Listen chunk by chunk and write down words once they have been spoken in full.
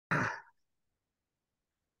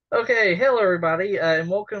Okay, hello everybody, and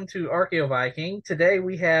welcome to Archeo Viking. Today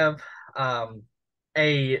we have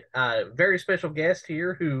a very special guest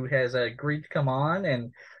here who has agreed to come on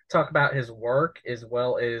and talk about his work as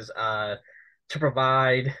well as to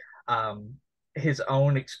provide um, his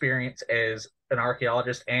own experience as an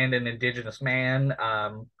archaeologist and an Indigenous man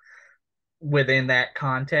within that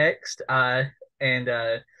context. And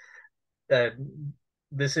uh,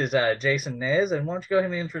 this is Jason Nez, and why don't you go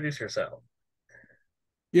ahead and introduce yourself?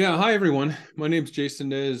 Yeah, hi everyone. My name's Jason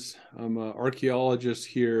Nez. I'm an archaeologist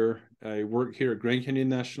here. I work here at Grand Canyon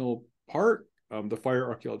National Park. I'm the fire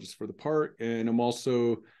archaeologist for the park, and I'm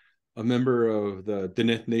also a member of the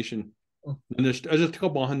Dine Nation.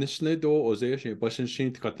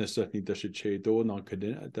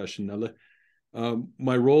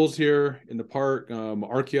 My roles here in the park,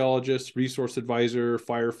 archaeologist, resource advisor,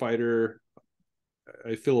 firefighter.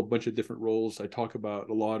 I fill a bunch of different roles. I talk about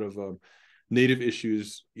a lot of native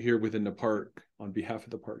issues here within the park on behalf of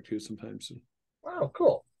the park too sometimes. Oh,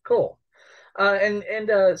 cool, cool.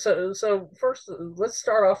 So first, let's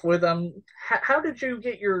start off with how did you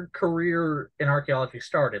get your career in archaeology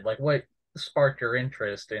started? Like, what sparked your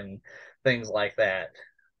interest in things like that?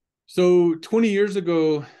 So 20 years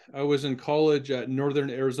ago, I was in college at Northern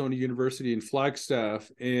Arizona University in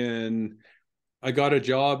Flagstaff, and I got a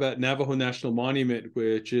job at Navajo National Monument,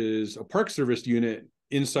 which is a Park Service unit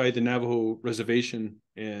inside the Navajo reservation.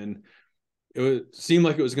 And seemed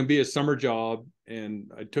like it was going to be a summer job,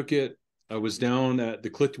 and I took it. I was down at the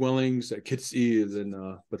cliff dwellings at Kitsi and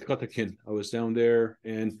Batkatakin. I was down there,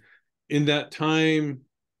 and in that time,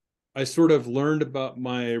 I sort of learned about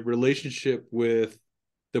my relationship with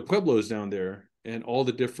the pueblos down there and all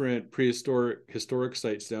the different prehistoric historic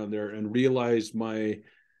sites down there, and realized my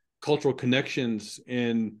cultural connections.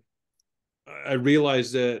 And I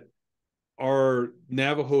realized that our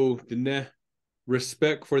Navajo Diné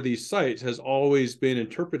respect for these sites has always been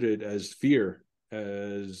interpreted as fear,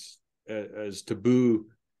 as taboo,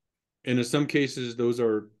 and in some cases those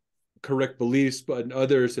are correct beliefs, but in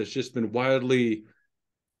others it's just been wildly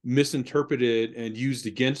misinterpreted and used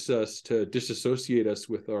against us to disassociate us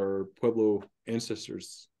with our Pueblo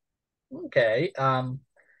ancestors. Okay.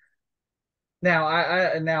 Now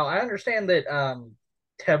I understand that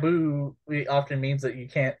taboo often means that you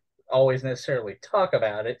can't always necessarily talk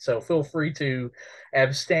about it. So feel free to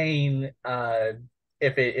abstain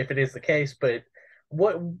if it is the case. But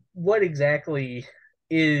what what exactly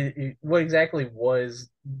what exactly was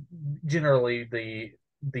generally the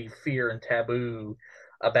fear and taboo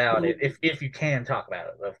about it, So, if you can talk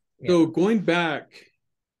about it, so going back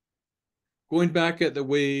at the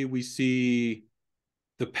way we see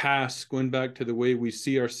the past, going back to the way we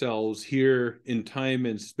see ourselves here in time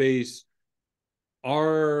and space,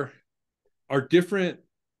 our different.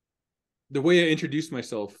 The way I introduced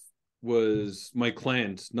myself was my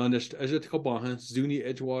clans. Zuni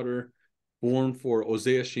Edgewater, born for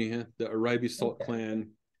Osea Sheehan, the Arabi Salt Okay. clan.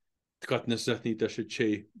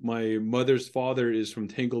 My mother's father is from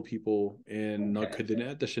Tangle people, and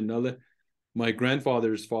Okay. my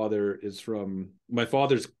grandfather's father is from my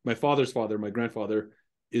father's father. My grandfather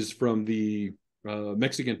is from the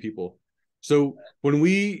Mexican people. So when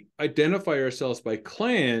we identify ourselves by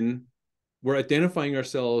clan, we're identifying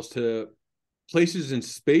ourselves to places in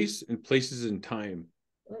space and places in time.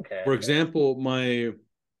 For Okay. example, my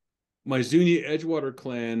Zuni Edgewater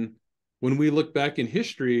clan, when we look back in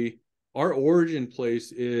history, our origin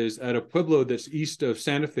place is at a pueblo that's east of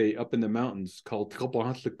Santa Fe up in the mountains called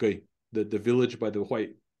the village by the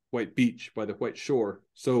white beach, by the white shore.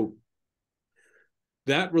 So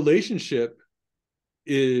that relationship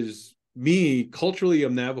is me culturally.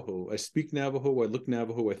 I'm Navajo. I speak Navajo, I look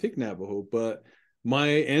Navajo, I think Navajo, but my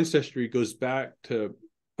ancestry goes back to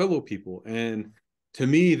Pueblo people. And to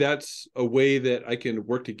me, that's a way that I can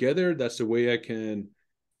work together. That's a way I can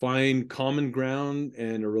find common ground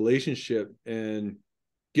and a relationship and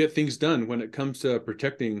get things done when it comes to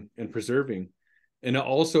protecting and preserving. And it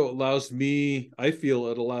also allows me, I feel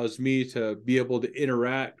it allows me to be able to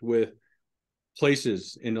interact with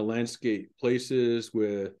places in the landscape, places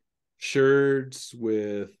with sherds,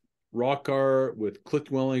 with rock art, with cliff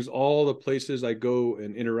dwellings, all the places I go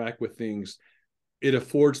and interact with things. It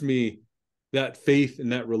affords me that faith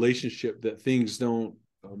and that relationship that things don't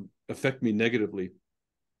affect me negatively.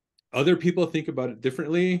 Other people think about it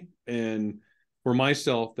differently, and for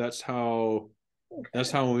myself, that's how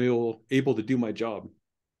I'm able to do my job.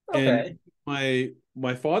 And Okay.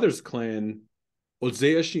 my father's clan,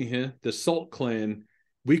 Ozeashihe, the Salt clan,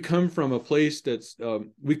 we come from a place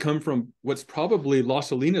we come from what's probably Las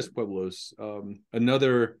Salinas Pueblos,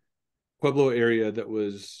 another Pueblo area that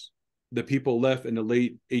was the people left in the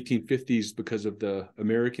late 1850s because of the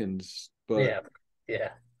Americans. But Yeah. Yeah.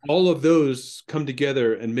 all of those come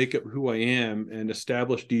together and make up who I am and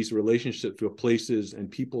establish these relationships with places and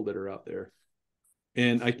people that are out there.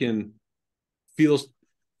 And I can feel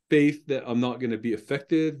faith that I'm not going to be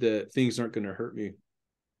affected, that things aren't going to hurt me.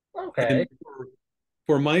 Okay. And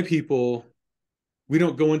for my people, we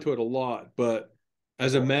don't go into it a lot, but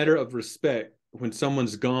as a matter of respect, when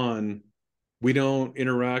someone's gone, we don't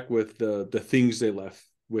interact with the things they left,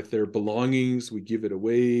 with their belongings. We give it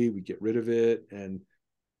away, we get rid of it, and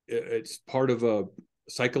it's part of a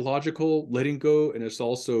psychological letting go, and it's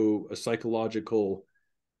also a psychological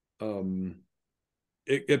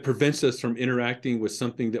it prevents us from interacting with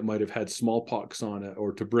something that might have had smallpox on it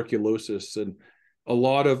or tuberculosis. And a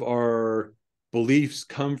lot of our beliefs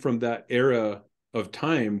come from that era of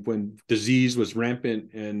time when disease was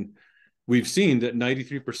rampant. And we've seen that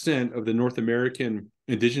 93% of the North American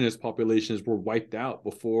indigenous populations were wiped out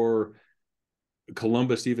before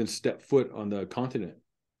Columbus even stepped foot on the continent.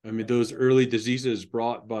 I mean, those early diseases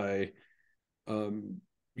brought by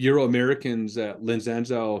Euro Americans at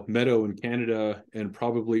Linzanzao Meadow in Canada, and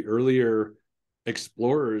probably earlier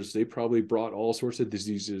explorers, they probably brought all sorts of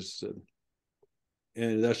diseases.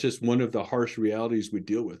 And that's just one of the harsh realities we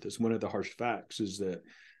deal with. It's one of the harsh facts is that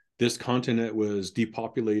this continent was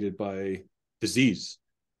depopulated by disease.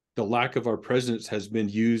 The lack of our presence has been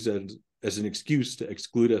used as an excuse to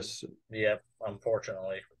exclude us. Yep,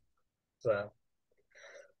 unfortunately. So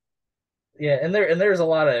yeah, and there's a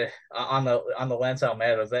lot of on the Lansing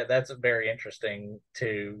Meadows that's very interesting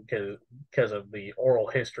too because of the oral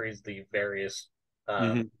histories, the various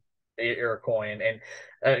Mm-hmm. Iroquois.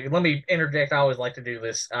 And let me interject. I always like to do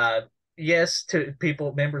this. Yes, to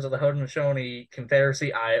people, members of the Haudenosaunee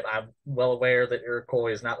Confederacy, I'm well aware that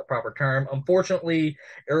Iroquois is not the proper term. Unfortunately,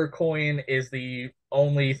 Iroquoian is the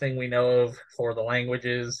only thing we know of for the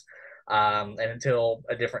languages. And until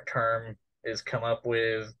a different term is come up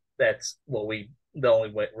with, that's what we the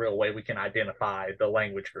only real way we can identify the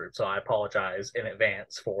language group. So I apologize in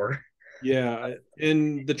advance for. Yeah,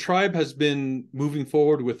 and the tribe has been moving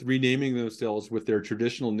forward with renaming themselves with their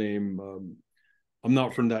traditional name. I'm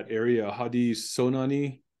not from that area.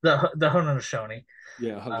 Haudenosaunee. The Haudenosaunee.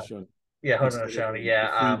 Yeah, Uh, Haudenosaunee yeah, instead of Haudenosaunee. the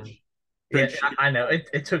Yeah. French. Yeah, French. I know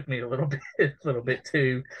it took me a little bit, a little bit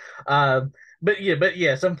too, but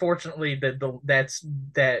yes, unfortunately, that's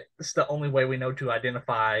the only way we know to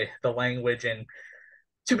identify the language. And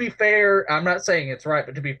to be fair, I'm not saying it's right,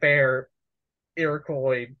 but to be fair,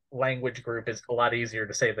 Iroquois language group is a lot easier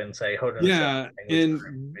to say than say Haudenosaunee Yeah, language and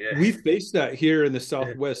group. we face that here in the Yeah,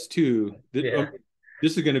 Southwest too. yeah,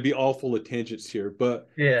 This is going to be all full of tangents here, but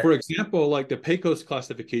yeah, for example, like the Pecos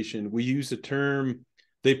classification, we use a term,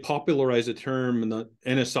 they popularize a term in the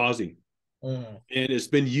Anasazi, mm, and it's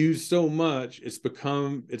been used so much, it's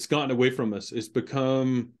gotten away from us. It's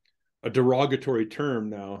become a derogatory term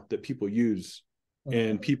now that people use, mm,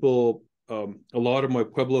 and people, a lot of my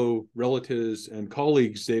Pueblo relatives and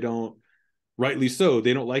colleagues, they don't rightly so,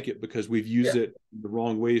 they don't like it because we've used yeah, it the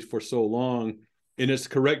wrong ways for so long. In its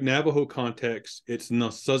correct Navajo context, it's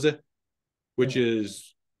nasaze, which mm,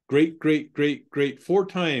 is great, great, great, great four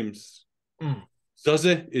times. mm.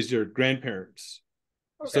 Zaze is your grandparents.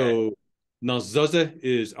 Okay, So nazaze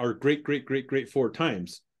is our great, great, great, great four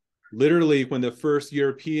times. Literally, when the first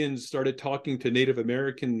Europeans started talking to Native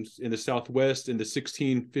Americans in the Southwest in the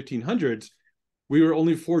 1500s, we were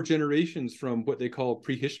only four generations from what they call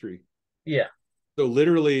prehistory. yeah, So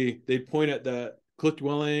literally, they point at the cliff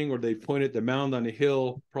dwelling or they point at the mound on the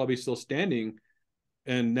hill, probably still standing,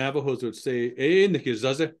 and Navajos would say, "Hey,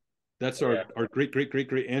 Nikizaze," that's yeah, our great great great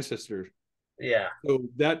great ancestors. yeah, So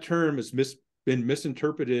that term has been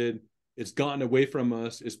misinterpreted. It's gotten away from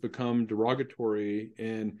us. It's become derogatory,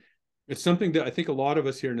 and it's something that I think a lot of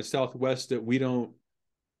us here in the Southwest that we don't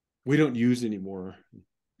use anymore,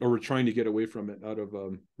 or we're trying to get away from it out of yeah.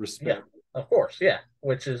 respect. Of course, yeah.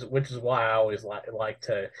 Which is why I always like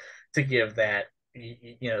to give that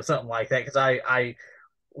something like that because I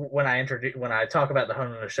when I talk about the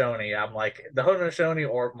Haudenosaunee, I'm like the Haudenosaunee,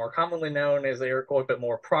 or more commonly known as the Iroquois, but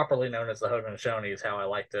more properly known as the Haudenosaunee, is how I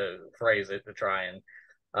like to phrase it to try and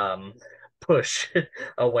um, push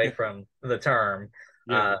away from the term.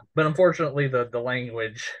 Yeah, But unfortunately, the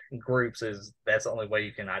language groups is that's the only way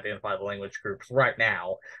you can identify the language groups right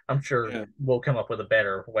now. I'm sure yeah, we'll come up with a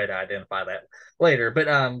better way to identify that later. But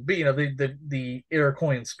the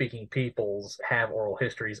Iroquois speaking peoples have oral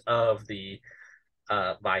histories of the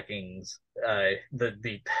Vikings.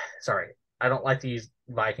 The sorry, I don't like to use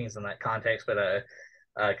Vikings in that context, but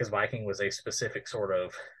because Viking was a specific sort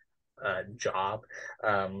of job.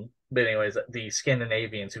 But anyways, the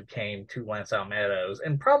Scandinavians who came to Lansdowne Meadows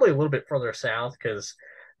and probably a little bit further south because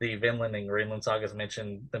the Vinland and Greenland sagas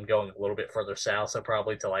mentioned them going a little bit further south, so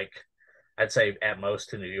probably to like I'd say at most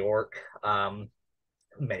to New York.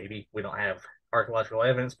 Maybe we don't have archaeological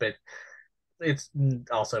evidence, but it's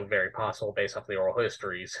also very possible based off the oral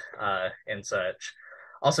histories and such.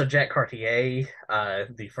 Also, Jacques Cartier,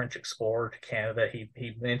 the French explorer to Canada,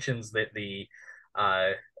 he mentions that the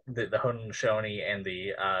Haudenosaunee and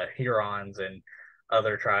the Hurons and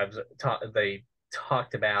other tribes they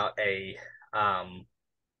talked about a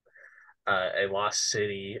lost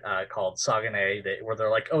city called Saguenay that where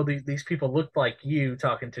they're like, oh, these people looked like you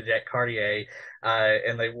talking to Jack Cartier,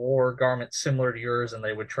 and they wore garments similar to yours, and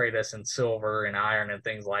they would trade us in silver and iron and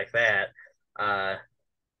things like that. Uh,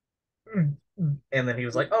 and then he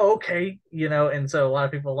was like, oh, okay, and so a lot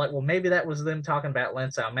of people are like, well, maybe that was them talking about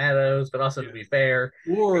Lansdowne Meadows, but also to be fair,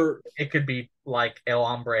 Or it could be like El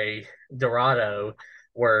Hombre Dorado,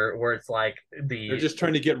 where it's like they're the just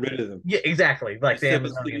trying to get rid of them. yeah, exactly, like The the seven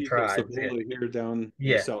Amazonian cities of tribes. Yeah, Cibola here down in the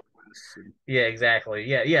yeah, southwest. yeah, exactly.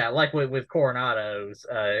 Yeah, like with Coronado's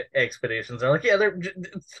expeditions, they're like, yeah,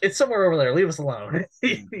 it's somewhere over there. Leave us alone.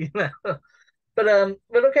 you know. But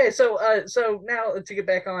okay. So now to get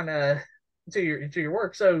back on to your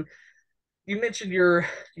work. So you mentioned you're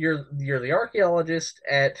the archaeologist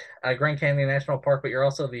at Grand Canyon National Park, but you're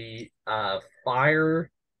also the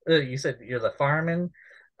fire. You said you're the fireman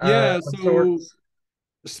Yeah, of so sorts.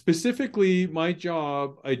 specifically my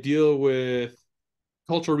job, I deal with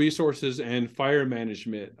cultural resources and fire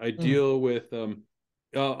management. I Mhm. deal with I'm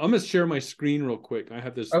gonna share my screen real quick. I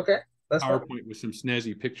have this Okay, that's fine. PowerPoint with some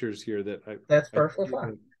snazzy pictures here that That's I perfectly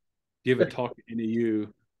fine. give a talk at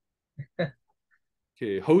NAU.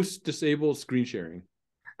 Okay, host disabled screen sharing.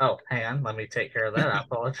 Oh, hang on. Let me take care of that. I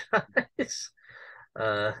apologize.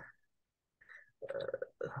 Uh,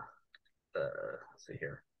 let's see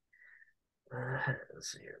here.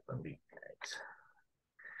 Let's see here. Let me.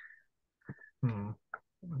 Hmm.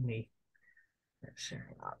 Let me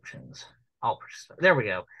sharing options. All there we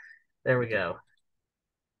go. There we Okay. go.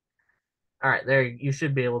 All right, there you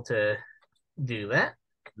should be able to do that.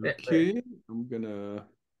 There. Okay, I'm gonna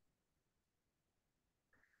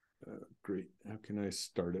great. How can I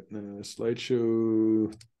start it?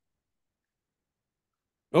 Slideshow.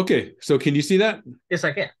 Okay, so can you see that? Yes,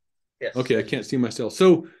 I can. Yes. Okay, I can't see myself.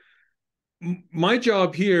 So my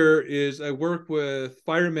job here is I work with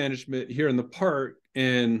fire management here in the park,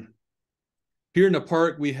 and here in the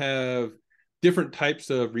park we have different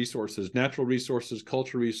types of resources, natural resources,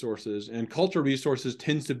 cultural resources, and cultural resources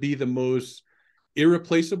tends to be the most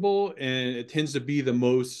irreplaceable, and it tends to be the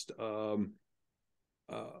most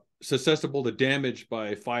susceptible to damage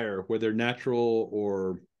by fire, whether natural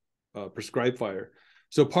or prescribed fire.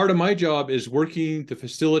 So part of my job is working to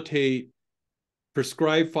facilitate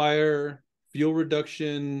prescribed fire, fuel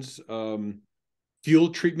reductions, fuel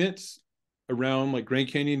treatments around like Grand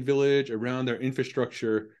Canyon Village, around their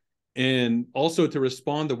infrastructure, and also to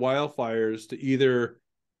respond to wildfires to either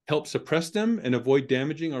help suppress them and avoid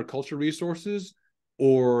damaging our cultural resources,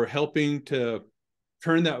 or helping to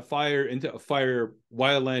turn that fire into a fire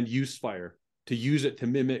wildland use fire, to use it to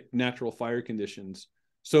mimic natural fire conditions.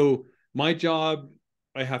 So my job,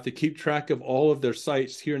 I have to keep track of all of their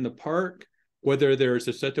sites here in the park, whether they're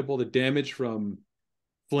susceptible to damage from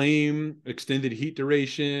flame, extended heat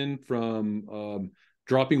duration, from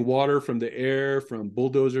dropping water from the air, from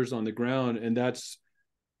bulldozers on the ground. And that's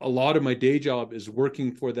a lot of my day job, is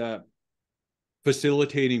working for that,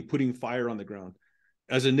 facilitating putting fire on the ground.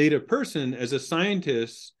 As a native person, as a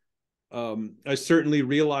scientist, I certainly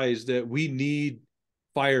realize that we need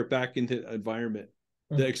fire back into the environment.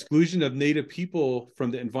 The Mhm. exclusion of native people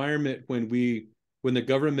from the environment when the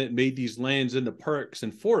government made these lands into parks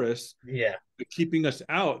and forests, Yeah. keeping us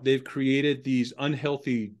out, they've created these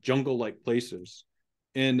unhealthy jungle-like places.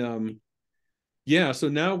 And yeah, so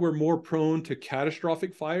now we're more prone to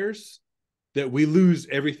catastrophic fires, that we lose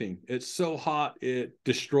everything. It's so hot, it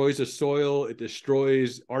destroys the soil, it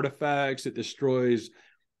destroys artifacts, it destroys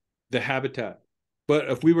the habitat. But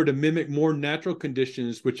if we were to mimic more natural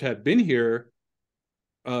conditions, which have been here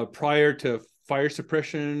prior to fire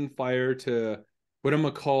suppression, fire to what I'm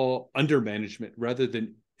gonna call undermanagement rather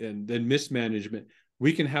than mismanagement,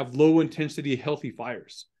 we can have low intensity, healthy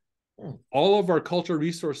fires. Hmm. All of our cultural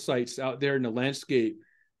resource sites out there in the landscape,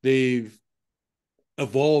 they've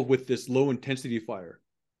evolved with this low intensity fire.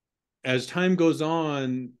 As time goes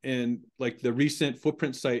on, and like the recent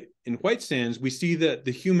footprint site in White Sands, we see that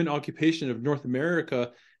the human occupation of North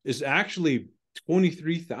America is actually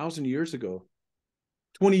 23,000 years ago.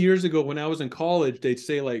 20 years ago, when I was in college, they'd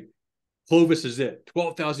say like Clovis is it,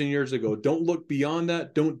 12,000 years ago. Don't look beyond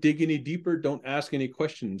that. Don't dig any deeper. Don't ask any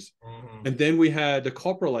questions. Mm-hmm. And then we had the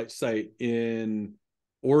coprolite site in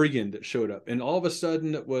Oregon that showed up. And all of a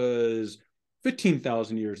sudden it was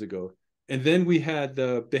 15,000 years ago. And then we had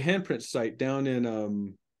the handprint site down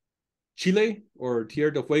in Chile or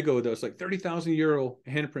Tierra del Fuego that was like 30,000-year-old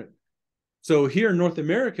handprint. So here in North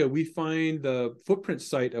America, we find the footprint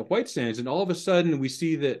site at White Sands, and all of a sudden we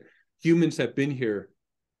see that humans have been here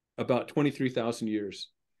about 23,000 years.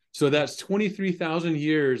 So that's 23,000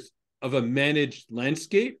 years of a managed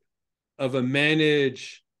landscape, of a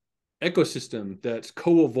managed ecosystem that's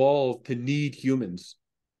co-evolved to need humans.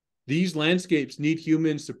 These landscapes need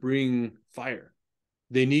humans to bring fire.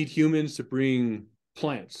 They need humans to bring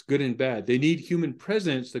plants, good and bad. They need human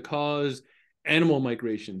presence to cause animal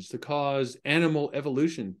migrations, to cause animal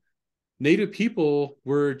evolution. Native people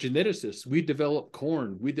were geneticists. We developed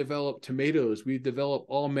corn, we developed tomatoes, we developed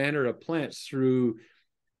all manner of plants through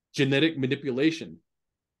genetic manipulation.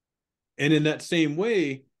 And in that same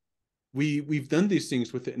way, we've done these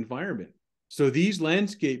things with the environment. So these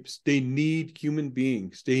landscapes, they need human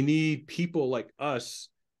beings. They need people like us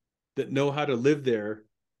that know how to live there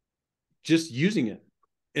just using it.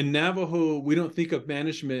 In Navajo, we don't think of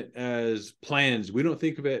management as plans. We don't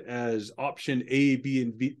think of it as option A, B,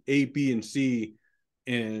 and B, A, B, and C,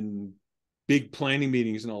 and big planning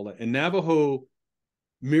meetings and all that. In Navajo,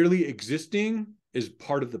 merely existing is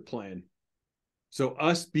part of the plan. So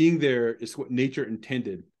us being there is what nature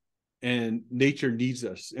intended, and nature needs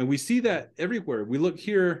us. And we see that everywhere. We look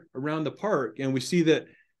here around the park, and we see that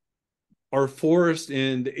our forest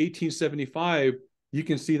in the 1875, you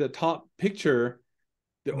can see the top picture,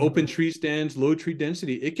 the open tree stands, low tree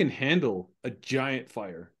density, it can handle a giant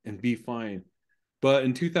fire and be fine. But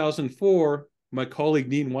in 2004, my colleague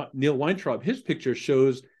Neil Weintraub, his picture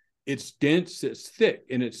shows it's dense, it's thick,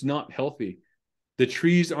 and it's not healthy. The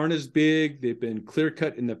trees aren't as big, they've been clear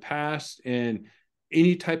cut in the past, and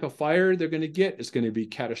any type of fire they're going to get is going to be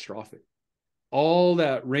catastrophic. All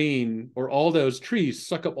that rain or all those trees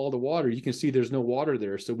suck up all the water. You can see there's no water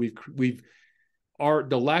there. So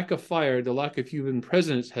the lack of fire, the lack of human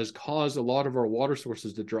presence has caused a lot of our water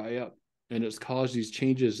sources to dry up, and it's caused these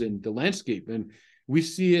changes in the landscape. And we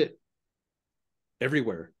see it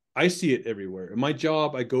everywhere. I see it everywhere. In my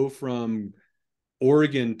job, I go from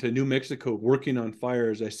Oregon to New Mexico working on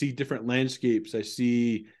fires. I see different landscapes. I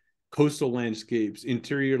see coastal landscapes,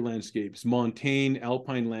 interior landscapes, montane,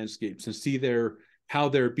 alpine landscapes, and see how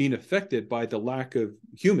they're being affected by the lack of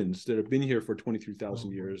humans that have been here for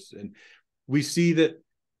 23,000 years. And we see that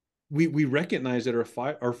we recognize that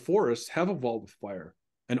our forests have evolved with fire,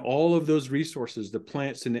 and all of those resources, the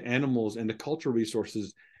plants and the animals and the cultural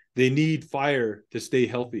resources, they need fire to stay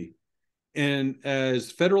healthy. And as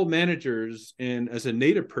federal managers and as a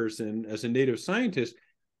native person, as a native scientist,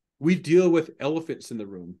 we deal with elephants in the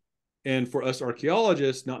room. And for us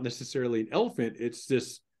archaeologists, not necessarily an elephant, it's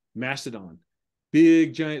this mastodon,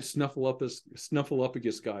 big giant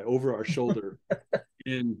snuffleupagus guy over our shoulder.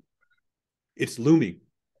 And it's looming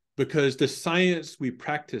because the science we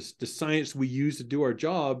practice, the science we use to do our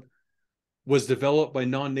job was developed by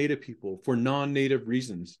non-native people for non-native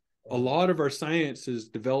reasons. A lot of our science is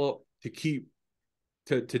developed to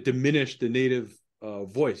diminish the native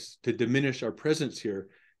voice, to diminish our presence here.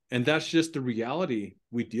 And that's just the reality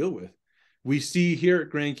we deal with. We see here at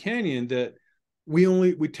Grand Canyon that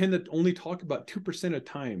we tend to only talk about 2% of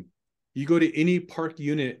time. You go to any park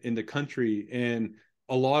unit in the country, and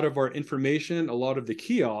a lot of our information, a lot of the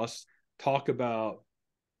kiosks talk about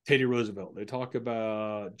Teddy Roosevelt. They talk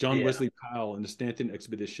about John Wesley Powell and the Stanton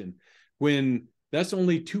expedition, when that's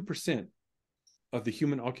only 2% of the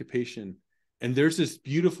human occupation. And there's this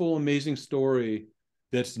beautiful, amazing story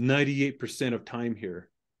that's 98% of time here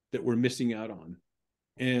that we're missing out on.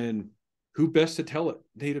 And who best to tell it?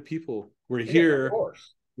 Native people. We're here. Of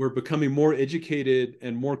course. We're becoming more educated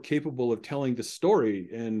and more capable of telling the story,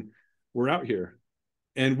 and we're out here.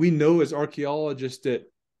 And we know as archaeologists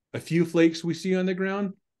that a few flakes we see on the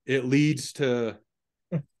ground, it leads to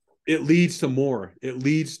more. It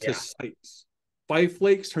leads to sites. 5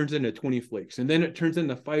 flakes turns into 20 flakes, and then it turns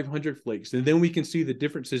into 500 flakes. And then we can see the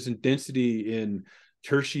differences in density in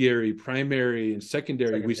tertiary, primary, and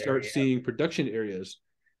secondary. We start seeing production areas,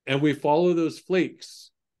 and we follow those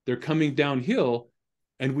flakes. They're coming downhill,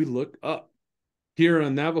 and we look up. Here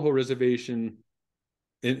on Navajo Reservation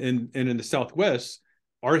and in the Southwest,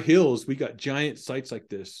 our hills, we got giant sites like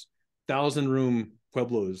this, 1,000-room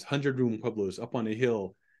pueblos, 100-room pueblos up on a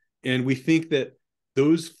hill. And we think that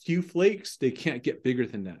those few flakes, they can't get bigger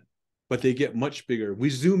than that, but they get much bigger. We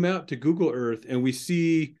zoom out to Google Earth and we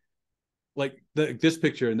see like this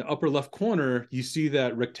picture in the upper left corner, you see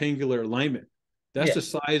that rectangular alignment. That's Yeah. the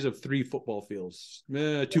size of 3 football fields,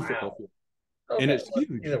 two football Wow. fields, and Okay. it's Well,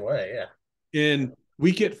 huge. either way, yeah. And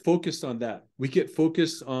we get focused on that. We get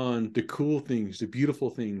focused on the cool things, the beautiful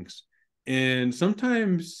things. And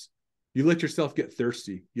sometimes you let yourself get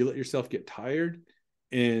thirsty, you let yourself get tired,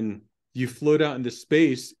 and you float out into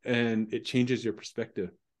space and it changes your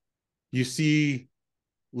perspective. You see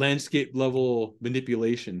landscape level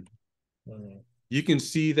manipulation. Mm. You can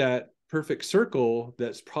see that perfect circle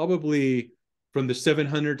that's probably from the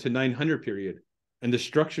 700 to 900 period, and the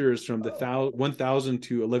structure is from the Oh, 1000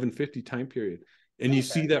 to 1150 time period. And you okay.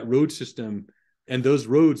 see that road system, and those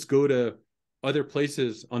roads go to other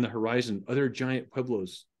places on the horizon, other giant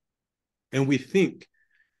pueblos. And we think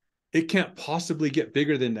it can't possibly get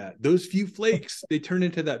bigger than that. Those few flakes, they turn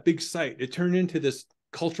into that big site. It turned into this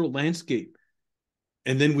cultural landscape.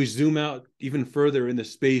 And then we zoom out even further in the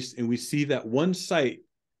space and we see that one site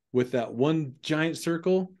with that one giant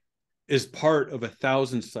circle is part of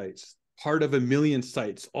 1,000 sites, part of 1,000,000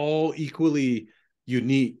 sites, all equally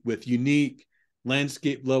unique, with unique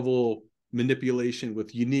landscape level manipulation,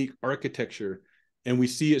 with unique architecture. And we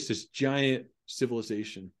see it's this giant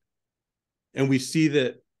civilization. And we see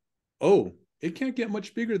that, oh, it can't get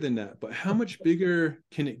much bigger than that. But how much bigger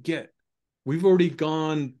can it get? We've already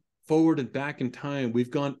gone forward and back in time.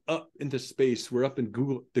 We've gone up into space. We're up in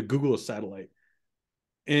the Google satellite.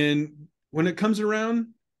 And when it comes around,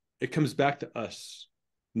 it comes back to us,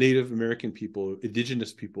 Native American people,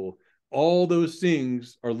 Indigenous people. All those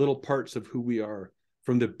things are little parts of who we are,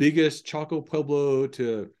 from the biggest Chaco Pueblo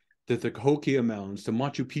to the Cahokia Mountains, to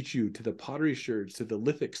Machu Picchu, to the pottery sherds, to the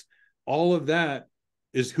lithics. All of that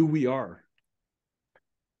is who we are.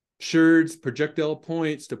 Sherds, projectile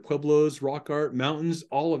points, to pueblos, rock art, mountains,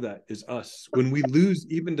 all of that is us. When we lose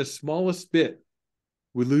even the smallest bit,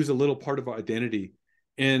 we lose a little part of our identity.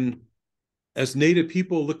 And as Native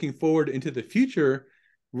people looking forward into the future,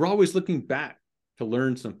 we're always looking back to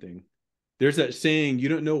learn something. There's that saying, you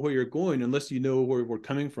don't know where you're going unless you know where we're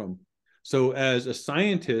coming from. So as a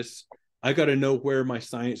scientist, I got to know where my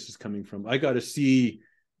science is coming from. I got to see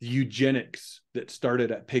the eugenics that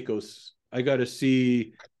started at Pecos. I got to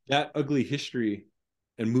see that ugly history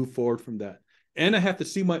and move forward from that. And I have to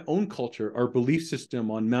see my own culture, our belief system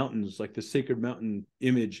on mountains, like the sacred mountain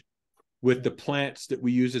image, with the plants that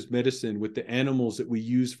we use as medicine, with the animals that we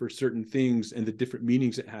use for certain things and the different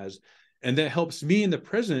meanings it has. And that helps me in the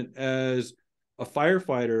present as a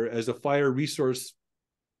firefighter, as a fire resource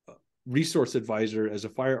advisor, as a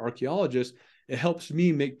fire archaeologist. It helps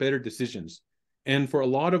me make better decisions. And for a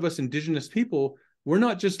lot of us Indigenous people, we're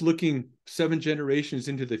not just looking 7 generations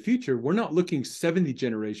into the future. We're not looking 70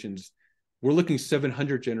 generations. We're looking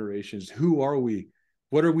 700 generations. Who are we?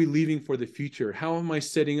 What are we leaving for the future? How am I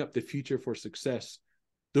setting up the future for success?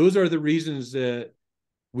 Those are the reasons that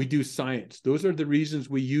we do science. Those are the reasons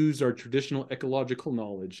we use our traditional ecological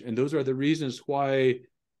knowledge. And those are the reasons why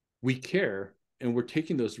we care and we're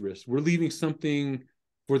taking those risks. We're leaving something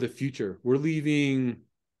for the future. We're leaving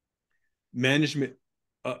management,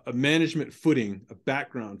 a management footing, a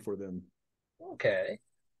background for them. Okay.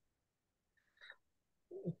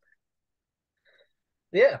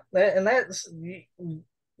 Yeah, and that's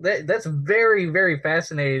very very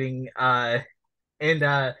fascinating. And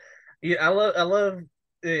yeah, I love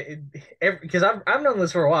because I've known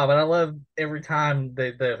this for a while, but I love every time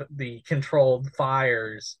the controlled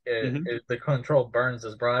fires, Mm-hmm. the controlled burns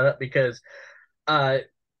is brought up because uh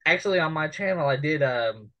actually on my channel I did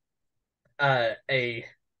a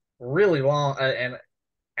really long an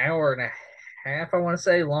hour and a half I want to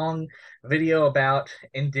say long video about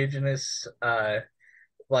indigenous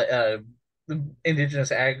like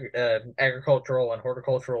indigenous agricultural and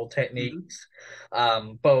horticultural Mm-hmm. techniques,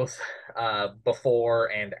 both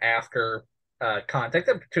before and after contact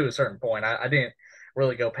up to a certain point. I didn't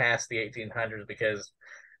really go past the 1800s because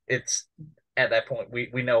it's at that point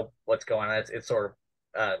we know what's going on. It's sort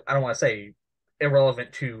of I don't want to say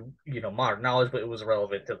irrelevant to modern knowledge, but it was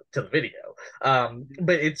relevant to the video.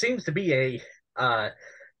 But it seems to be a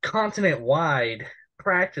continent wide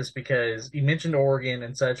practice because you mentioned Oregon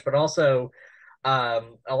and such, but also a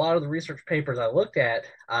lot of the research papers I looked at,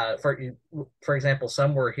 for example,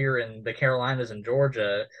 some were here in the Carolinas and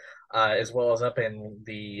Georgia, as well as up in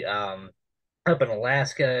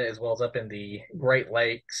Alaska, as well as up in the Great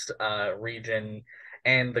Lakes region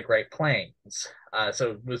and the Great Plains.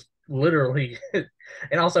 So it was literally,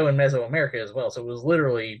 and also in Mesoamerica as well. So it was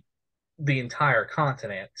literally the entire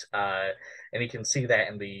continent. And you can see that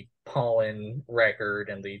in the pollen record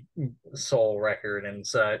and the soil record and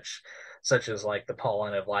such as like the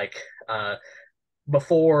pollen of like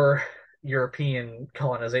before European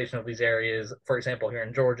colonization of these areas, for example, here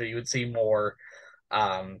in Georgia, you would see more.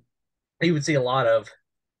 Um, you would see a lot of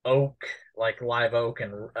oak, like live oak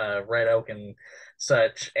and red oak and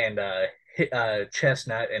such, and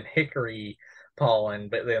chestnut and hickory pollen,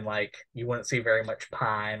 but then like you wouldn't see very much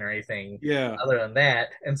pine or anything Yeah, other than that.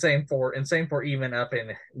 And same for even up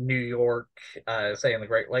in New York, say in the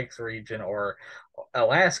Great Lakes region or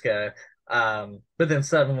Alaska. But then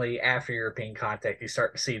suddenly after European contact, you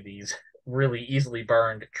start to see these really easily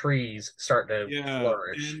burned trees start to yeah.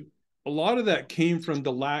 flourish. And a lot of that came from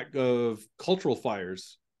the lack of cultural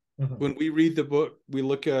fires. Mhm. When we read the book, we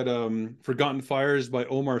look at Forgotten Fires by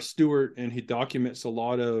Omar Stewart, and he documents a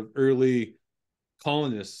lot of early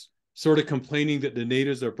colonists sort of complaining that the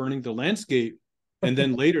natives are burning the landscape. And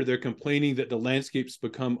then later they're complaining that the landscapes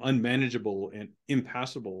become unmanageable and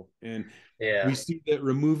impassable. And Yeah. we see that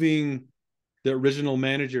removing the original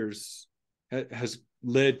managers has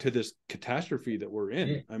led to this catastrophe that we're Yeah.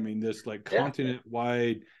 in. I mean, this like Yeah. continent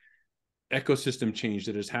wide ecosystem change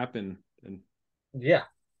that has happened. And Yeah.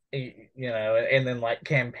 And then like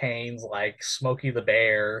campaigns like Smokey the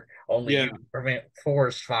Bear, only yeah, you can prevent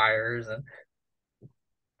forest fires and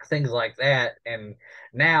things like that. And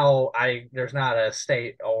now there's not a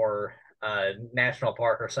state or a national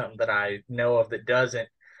park or something that I know of that doesn't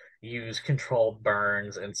use controlled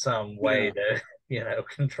burns in some way yeah. to,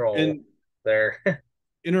 control And their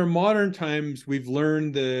in our modern times, we've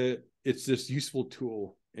learned that it's this useful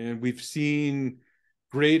tool, and we've seen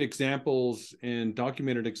great examples and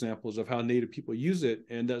documented examples of how Native people use it.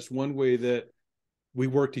 And that's one way that we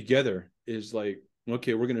work together is like,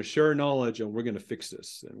 okay, we're going to share knowledge and we're going to fix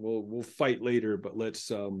this, and we'll fight later, but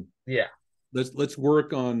yeah, let's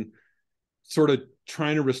work on sort of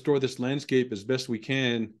trying to restore this landscape as best we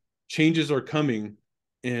can. Changes are coming,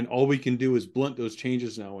 and all we can do is blunt those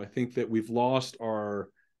changes now. I think that we've lost our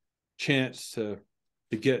chance to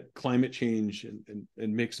get climate change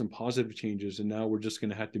and make some positive changes, and now we're just going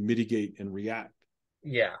to have to mitigate and react.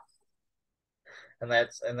 yeah. And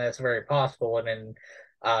that's very possible. And then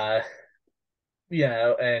uh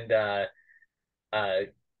and uh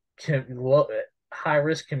com- high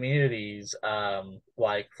risk communities,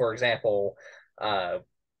 like for example, uh,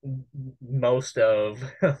 most of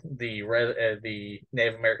the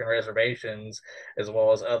Native American reservations, as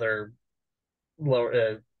well as other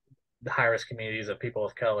low high risk communities of people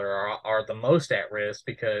of color, are the most at risk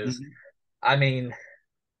because Mm-hmm. I mean,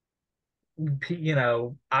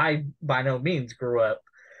 I by no means grew up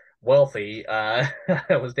wealthy. I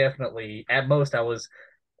was definitely at most I was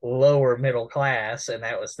lower middle class, and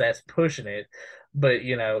that's pushing it. But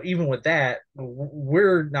even with that,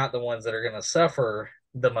 we're not the ones that are going to suffer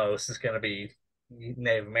the most. It's going to be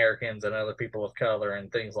Native Americans and other people of color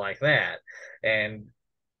and things like that. And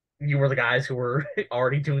you were the guys who were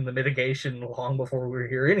already doing the mitigation long before we were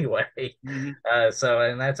here anyway. Mm-hmm.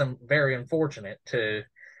 And that's very unfortunate to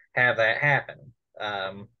have that happen.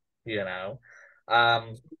 Um, you know,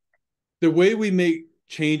 um, The way we make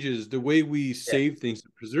changes, the way we yeah, save things,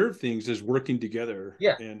 preserve things, is working together.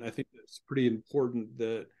 yeah, And I think that's pretty important.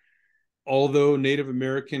 That although Native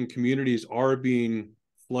American communities are being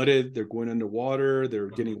flooded, they're going underwater, they're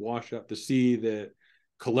mhm, getting washed out to sea, that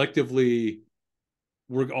collectively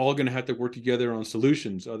we're all going to have to work together on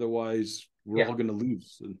solutions. Otherwise, we're yeah, all going to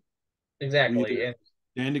lose. And we exactly. either And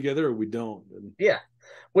stand together or we don't. And yeah,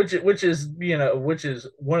 which is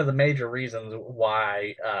one of the major reasons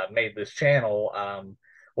why I made this channel,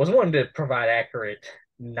 was one to provide accurate,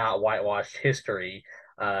 not whitewashed history.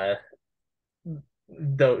 Uh,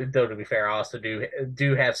 though to be fair, I also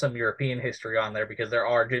do have some European history on there because there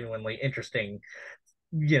are genuinely interesting,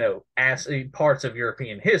 as parts of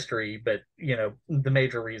European history. But the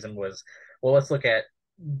major reason was, well, let's look at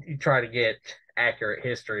try to get accurate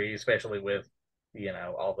history, especially with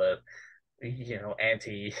all the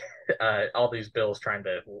anti all these bills trying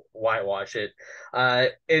to whitewash it.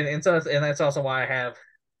 And that's also why I have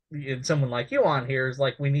someone like you on here, is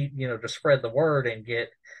like we need to spread the word and get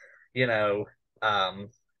you know um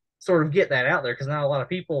sort of get that out there, because not a lot of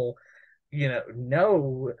people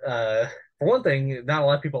for one thing, not a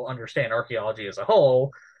lot of people understand archaeology as a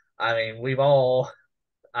whole. I mean, we've all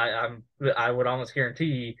I would almost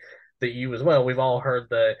guarantee that you as well, we've all heard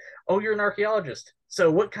the, oh, you're an archaeologist, so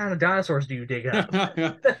what kind of dinosaurs do you dig up?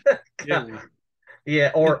 yeah,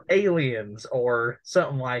 Yeah, or aliens or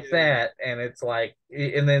something like yeah, that. And it's like,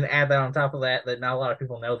 and then add that on top of that, that not a lot of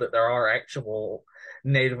people know that there are actual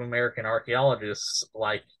Native American archaeologists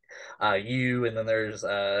like you. And then there's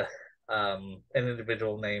an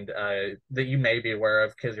individual named that you may be aware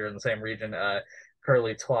of because you're in the same region,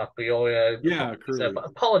 Curly Tlopioya. yeah, Curly.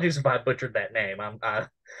 Apologies if I butchered that name.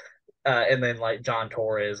 and then like John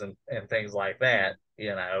Torres and things like that,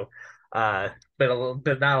 uh, but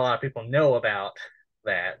not a lot of people know about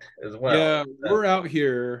that as well. Yeah, So we're out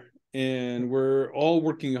here and we're all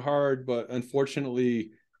working hard, but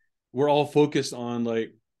unfortunately, we're all focused on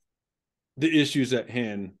like the issues at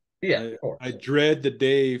hand. yeah, I of I course. dread the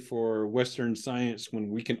day for Western science when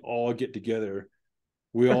we can all get together.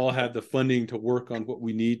 We all have the funding to work on what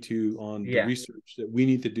we need to on the Yeah. research that we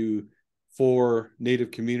need to do for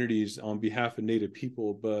Native communities on behalf of Native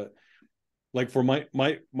people. But like for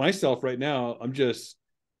myself right now, I'm just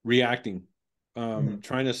reacting, Mhm.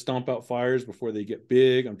 trying to stomp out fires before they get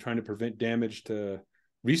big. I'm trying to prevent damage to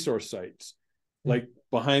resource sites. Mhm. Like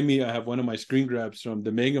behind me, I have one of my screen grabs from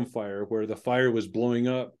the Mangum fire where the fire was blowing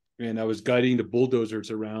up and I was guiding the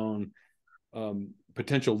bulldozers around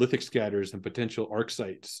potential lithic scatters and potential arc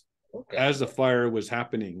sites Okay. as the fire was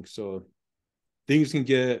happening. So things can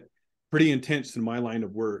get pretty intense in my line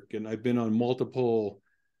of work. And I've been on multiple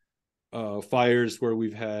fires where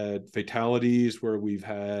we've had fatalities, where we've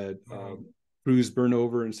had Mhm. crews burn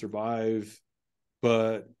over and survive.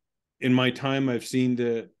 But in my time, I've seen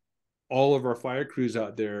that all of our fire crews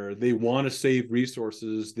out there, they want to save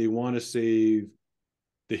resources, they want to save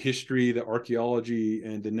the history, the archaeology,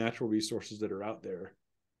 and the natural resources that are out there.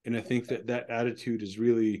 And I think that that attitude is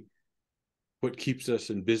really what keeps us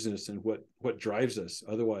in business and what drives us.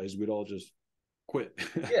 Otherwise, we'd all just quit.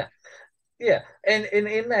 Yeah. Yeah, and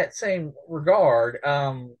in that same regard,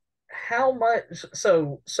 how much?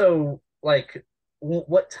 So like,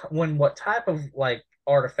 what type of like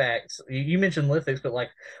artifacts? You mentioned lithics, but like,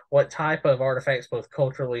 what type of artifacts, both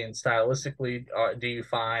culturally and stylistically, do you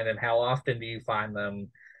find, and how often do you find them?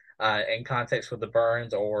 In context with the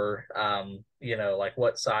burns, or like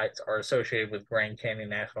what sites are associated with Grand Canyon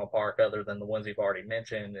National Park other than the ones you've already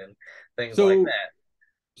mentioned, and things like so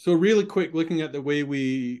so really quick, looking at the way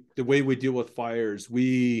we deal with fires,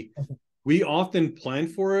 that. we often plan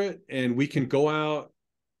for it and we can go out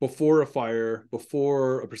before a fire,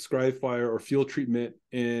 before a prescribed fire or fuel treatment,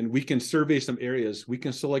 and we can survey some areas. We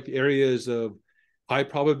can select areas of high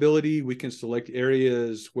probability. We can select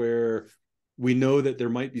areas where we know that there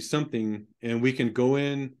might be something, and we can go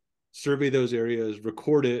in, survey those areas,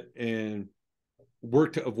 record it, and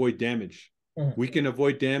work to avoid damage. Mhm. We can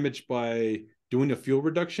avoid damage by doing a fuel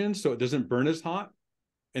reduction so it doesn't burn as hot.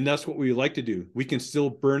 And that's what we like to do. We can still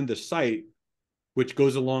burn the site, which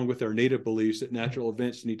goes along with our native beliefs that natural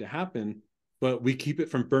events need to happen, but we keep it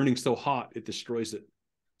from burning so hot it destroys it.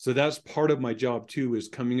 So that's part of my job too, is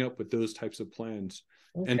coming up with those types of plans.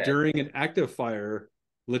 And Okay. during an active fire,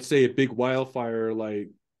 let's say a big wildfire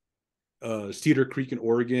like Cedar Creek in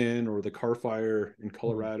Oregon or the Carr Fire in Mhm.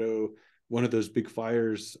 Colorado, one of those big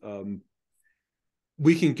fires,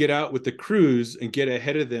 we can get out with the crews and get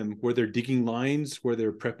ahead of them where they're digging lines, where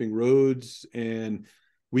they're prepping roads, and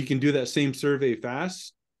we can do that same survey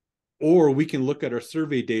fast, or we can look at our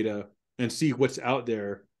survey data and see what's out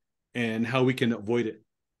there and how we can avoid it.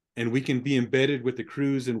 And we can be embedded with the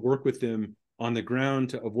crews and work with them on the ground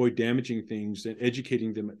to avoid damaging things and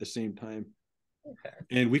educating them at the same time. Okay.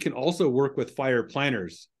 And we can also work with fire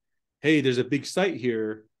planners. Hey, there's a big site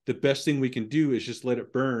here. The best thing we can do is just let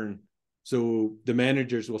it burn. So the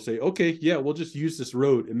managers will say, okay, yeah, we'll just use this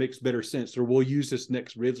road. It makes better sense. Or we'll use this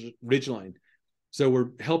next ridge line. So we're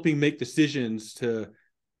helping make decisions to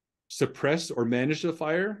suppress or manage the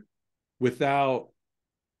fire without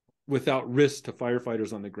risk to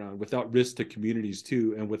firefighters on the ground, without risk to communities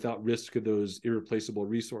too, and without risk of those irreplaceable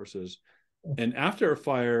resources. And after a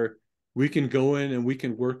fire, we can go in and we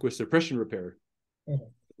can work with suppression repair.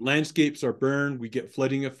 Mhm. Landscapes are burned, we get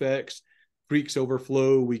flooding effects, creeks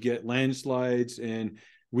overflow, we get landslides, and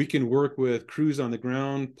we can work with crews on the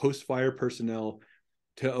ground, post-fire personnel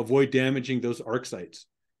to avoid damaging those arc sites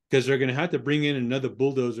because they're going to have to bring in another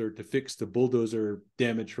bulldozer to fix the bulldozer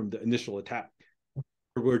damage from the initial attack.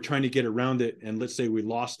 We're trying to get around it, and let's say we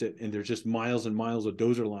lost it and there's just miles and miles of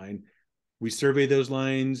dozer line. We survey those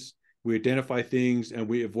lines, we identify things, and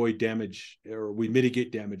we avoid damage, or we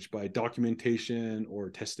mitigate damage by documentation or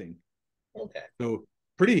testing. Okay. So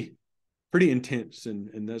pretty intense,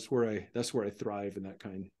 and that's where I thrive in that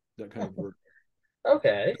kind of work.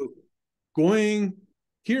 Okay. So going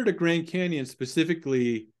here to Grand Canyon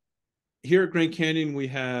specifically, here at Grand Canyon we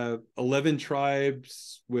have 11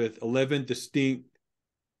 tribes with 11 distinct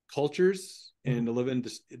cultures Mhm. and 11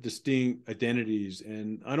 distinct identities,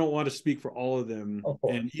 and I don't want to speak for all of them. Of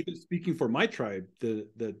And course. even speaking for my tribe, the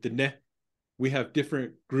net, we have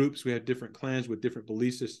different groups, we have different clans with different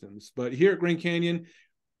belief systems. But here at Grand Canyon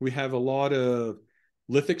we have a lot of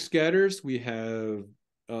lithic scatters. We have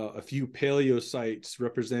a few paleo sites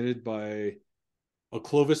represented by a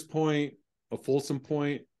Clovis Point, a Folsom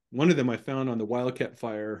Point. One of them I found on the Wildcat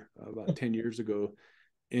Fire about 10 years ago.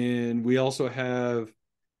 And we also have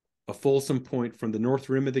a Folsom Point from the north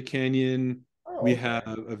rim of the canyon. Oh, We okay.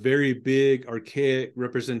 have a very big archaic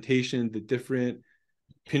representation, the different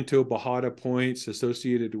Pinto Bajada points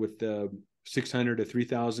associated with the 600 to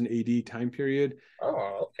 3000 AD time period.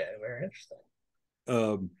 Oh, okay. Very interesting.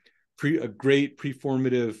 Um, a great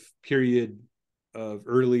preformative period of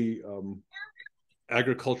early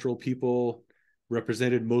agricultural people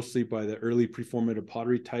represented mostly by the early preformative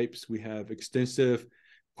pottery types. We have extensive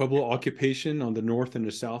Pueblo occupation on the north and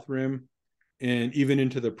the south rim, and even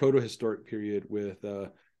into the proto-historic period with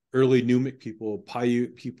early Numic people,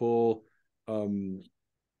 Paiute people, um,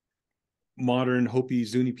 modern Hopi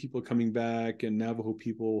Zuni people coming back, and Navajo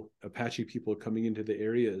people, Apache people coming into the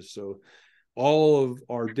areas. So all of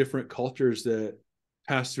our different cultures that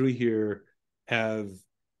pass through here have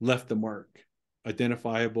left the mark,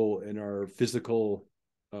 identifiable in our physical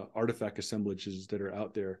artifact assemblages that are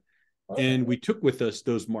out there. Okay. And we took with us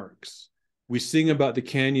those marks. We sing about the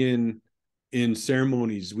canyon in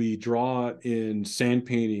ceremonies. We draw it in sand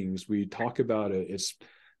paintings. We talk about it. It's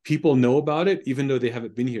people know about it, even though they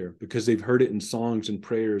haven't been here, because they've heard it in songs and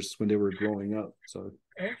prayers when they were growing up. So,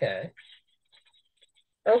 Okay.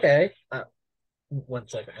 Okay. 1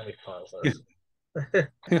 second. Let me pause this.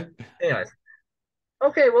 Anyways.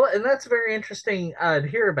 Okay. Well, and that's very interesting to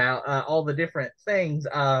hear about all the different things.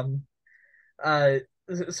 Uh,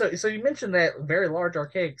 so you mentioned that very large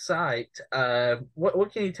archaic site.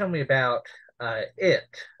 What can you tell me about it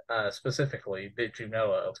specifically that you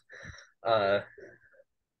know of? Uh,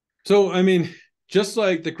 so I mean, just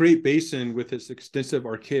like the Great Basin with its extensive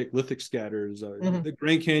archaic lithic scatters, mhm, the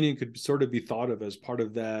Grand Canyon could sort of be thought of as part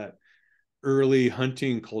of that early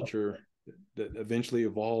hunting culture that eventually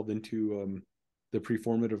evolved into the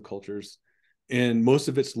preformative cultures. And most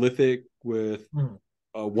of it's lithic with mhm,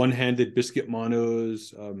 one-handed biscuit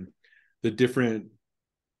monos, the different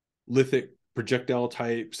lithic projectile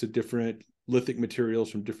types, the different lithic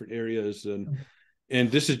materials from different areas, mhm.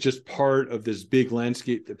 and this is just part of this big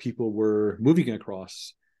landscape that people were moving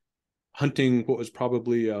across, hunting what was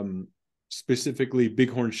probably specifically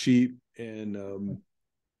bighorn sheep and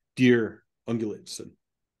deer, ungulates. And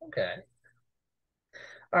Okay.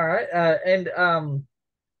 All right. And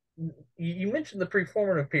you mentioned the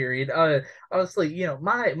preformative period. Honestly,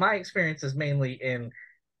 my experience is mainly in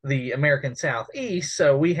the American Southeast,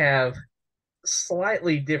 so we have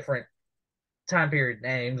slightly different time period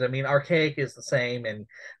names. I mean, archaic is the same, and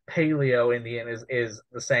Paleo Indian is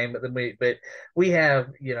the same. But we have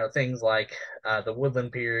things like the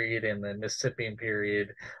Woodland period and the Mississippian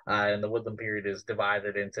period, and the Woodland period is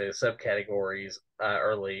divided into subcategories: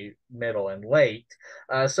 early, middle, and late.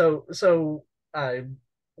 So.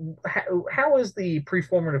 How is the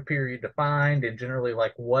preformative period defined, and generally,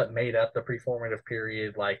 like, what made up the preformative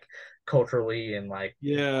period, like, culturally, and like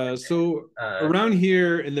yeah, so uh around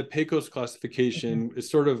here in the Pecos classification, it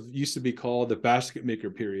sort of used to be called the basket maker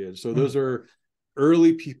period. So those are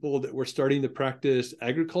early people that were starting to practice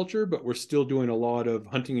agriculture, but were still doing a lot of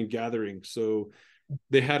hunting and gathering. So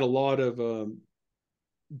they had a lot of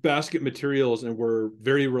basket materials and were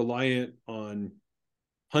very reliant on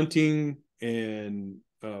hunting and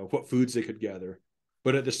what foods they could gather.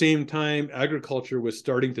 But at the same time, agriculture was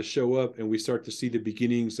starting to show up, and we start to see the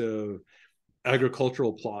beginnings of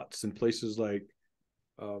agricultural plots in places like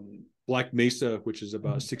Black Mesa, which is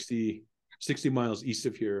about 60 miles east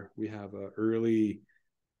of here. We have an early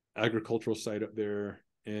agricultural site up there,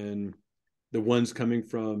 and the ones coming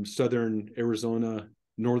from southern Arizona,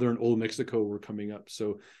 northern Old Mexico were coming up.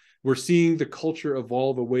 So we're seeing the culture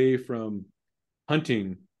evolve away from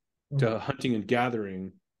hunting to hunting and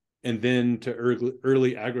gathering, and then to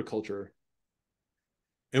early agriculture.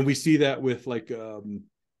 And we see that with like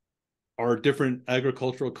our different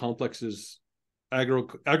agricultural complexes,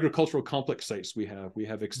 agricultural complex sites we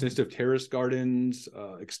have extensive terrace gardens,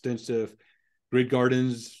 extensive grid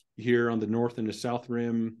gardens here on the north and the south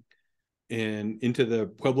rim, and into the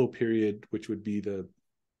Pueblo period, which would be the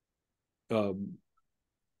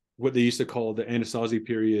what they used to call the Anasazi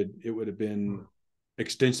period. It would have been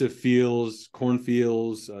extensive fields,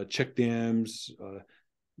 cornfields, check dams,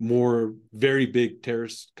 more very big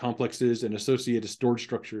terrace complexes and associated storage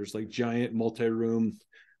structures like giant multi-room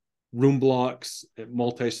room blocks,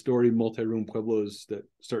 multi-story, multi-room pueblos that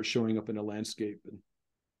start showing up in the landscape.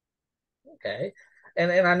 Okay.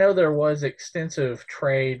 And I know there was extensive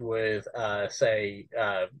trade with say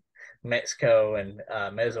Mexico and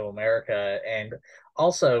Mesoamerica, and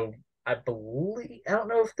also I don't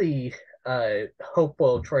know if the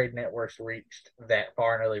Hopewell trade networks reached that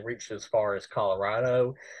far. I know they reached as far as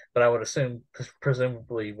Colorado, but I would assume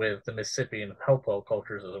presumably with the Mississippi and Hopewell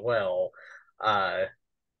cultures as well, uh,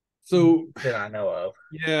 So that I know of.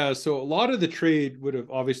 yeah, so a lot of the trade would have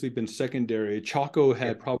obviously been secondary. Chaco Yeah.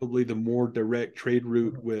 had probably the more direct trade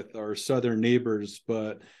route Mhm. with our southern neighbors,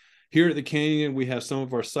 but here at the canyon, we have some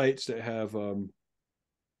of our sites that have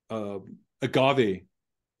uh, agave,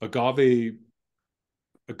 agave,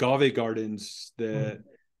 agave gardens that Mhm.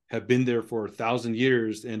 have been there for 1,000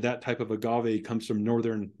 years, and that type of agave comes from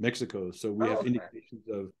northern Mexico. So we Oh, have okay. indications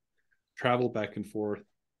of travel back and forth.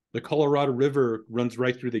 The Colorado River runs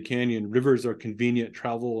right through the canyon. Rivers are convenient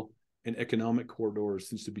travel and economic corridors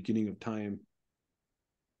since the beginning of time.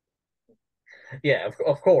 Yeah,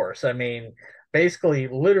 of course. I mean, basically,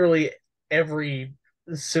 literally every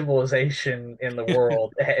civilization in the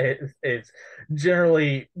world is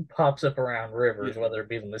generally pops up around rivers, Yeah. whether it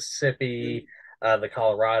be the And, Mississippi, the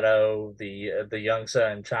Colorado, the Yangtze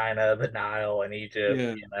in China, the Nile in Egypt,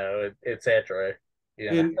 yeah. etc.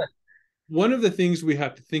 You know. And one of the things we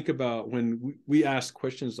have to think about when we ask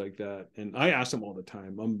questions like that, and I ask them all the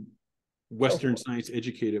time. I'm Western Oh, science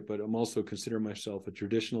educated, but I'm also consider myself a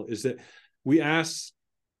traditional, is that we ask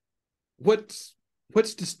what's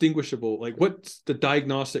what's distinguishable, like what's the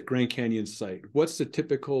diagnostic Grand Canyon site, what's the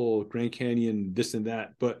typical Grand Canyon this and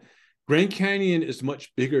that. But Grand Canyon is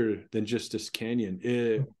much bigger than just this canyon.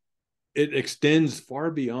 It extends far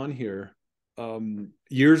beyond here.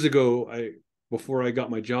 Years ago, I before I got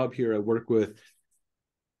my job here, I worked with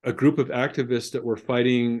a group of activists that were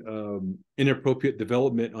fighting inappropriate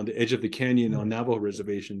development on the edge of the canyon on Navajo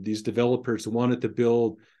reservation. These developers wanted to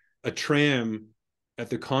build a tram at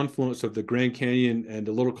the confluence of the Grand Canyon and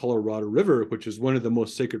the Little Colorado River, which is one of the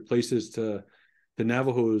most sacred places to the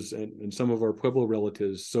Navajos and some of our Pueblo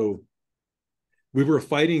relatives. So we were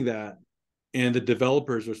fighting that, and the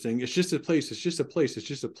developers were saying it's just a place, it's just a place, it's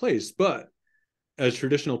just a place. But as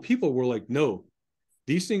traditional people, we're like, no,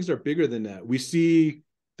 these things are bigger than that. We see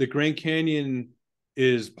the Grand Canyon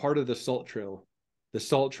is part of the Salt Trail. The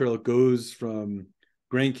Salt Trail goes from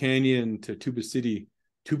Grand Canyon to Tuba City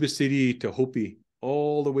to Hopi,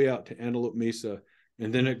 all the way out to Antelope Mesa.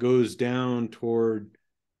 And then it goes down toward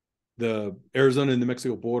the Arizona and New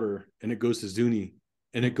Mexico border, and it goes to Zuni.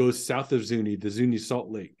 And it goes south of Zuni, the Zuni Salt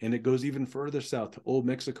Lake. And it goes even further south to Old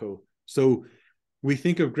Mexico. So we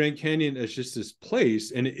think of Grand Canyon as just this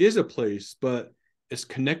place, and it is a place, but it's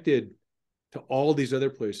connected to all these other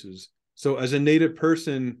places. So as a native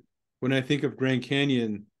person, when I think of Grand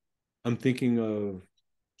Canyon, I'm thinking of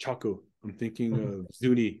Chaco, I'm thinking of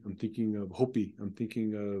Zuni, I'm thinking of Hopi, I'm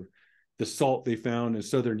thinking of the salt they found in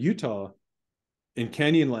southern Utah in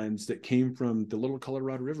canyonlands that came from the Little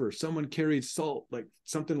Colorado River. Someone carried salt like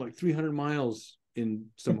something like 300 miles in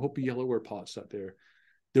some Hopi yellowware pots out there.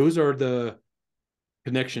 Those are the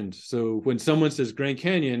connections. So when someone says Grand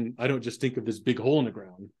Canyon, I don't just think of this big hole in the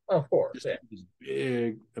ground. of course, Just yeah, think of this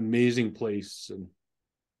big, amazing place. And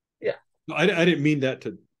yeah. I didn't mean that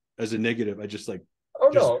to as a negative. I just like Oh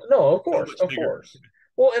just no, no, so much of bigger. course.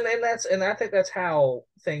 Well, and I think that's how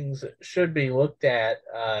things should be looked at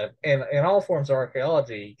in all forms of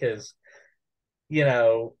archaeology, because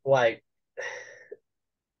like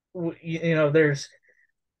there's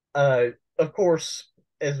uh of course,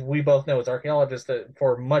 as we both know as archaeologists, that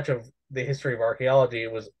for much of the history of archaeology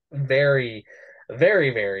it was very, very,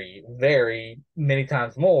 very, very many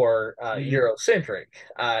times more Mm-hmm. Eurocentric,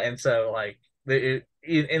 and so like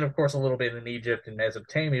and of course a little bit in Egypt and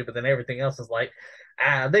Mesopotamia, but then everything else is like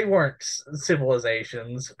they weren't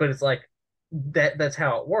civilizations, but it's like that's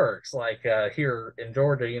how it works. Like here in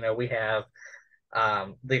Georgia, we have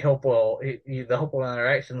the Hopewell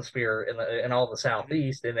interaction sphere in all the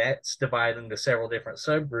southeast, and that's divided into several different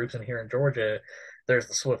subgroups. And here in Georgia, there's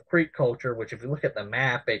the Swift Creek culture, which if you look at the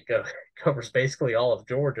map, covers basically all of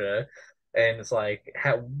Georgia. And it's like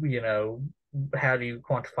how do you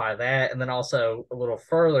quantify that? And then also a little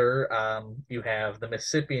further, you have the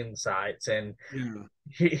Mississippian sites, and Yeah.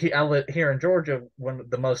 I live here in Georgia. One of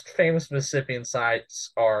the most famous Mississippian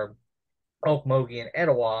sites are Okmulgee and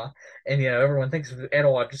Etowah. And everyone thinks of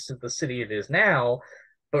Etowah just as the city it is now,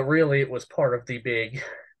 but really it was part of the big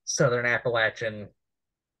Southern Appalachian Yeah.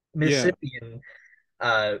 Mississippian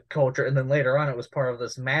culture. And then later on, it was part of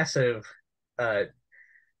this massive uh,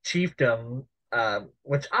 chiefdom,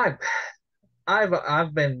 which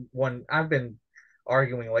I've been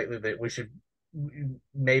arguing lately that we should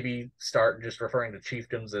maybe start just referring to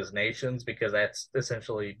chiefdoms as nations, because that's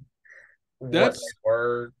essentially what they That's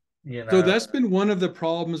were. so that's been one of the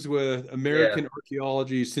problems with Yeah, American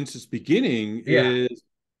archaeology since its beginning yeah. is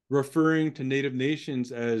referring to Native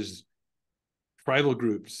nations as tribal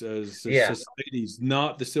groups, as Yeah. societies,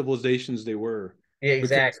 not the civilizations they were. Yeah,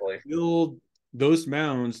 Because exactly. to build those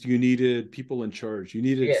mounds, you needed people in charge. You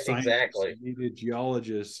needed Yeah, scientists. exactly. You needed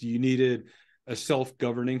geologists. You needed a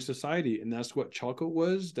self-governing society, and that's what Chalco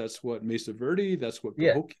was. That's what Mesa Verde. That's what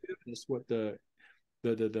Yeah. Cahokia. That's what the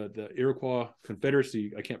Iroquois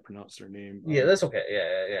Confederacy. I can't pronounce their name. Yeah, that's okay.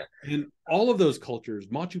 Yeah, yeah, yeah. And all of those cultures,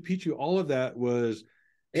 Machu Picchu, all of that was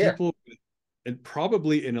Yeah. people and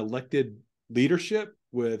probably an elected leadership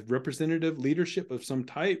with representative leadership of some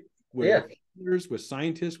type, Yeah. with leaders, with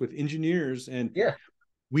scientists, with engineers. And Yeah.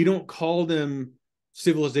 we don't call them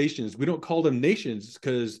civilizations. We don't call them nations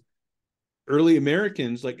because early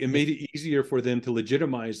Americans, like, it Yeah. made it easier for them to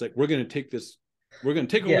legitimize, like, we're going to take this, we're going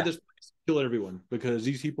to take over Yeah. this place, kill everyone because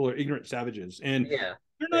these people are ignorant savages. And Yeah.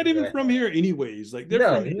 they're not even from Exactly. here anyways. Like, they're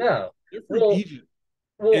No, from no. they're from Well, Egypt.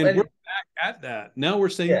 well, And we're and back at that. Now we're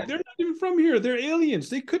saying yeah. they're not even from here. They're aliens.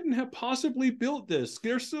 They couldn't have possibly built this.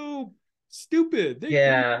 They're so stupid. They're not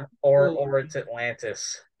Yeah, capable or of it's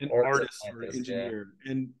Atlantis. an Or it's artist or an Atlantis, yeah. engineer.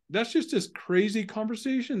 And that's just this crazy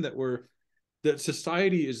conversation that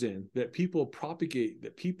society is in, that people propagate,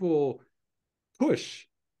 that people push.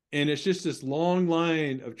 And it's just this long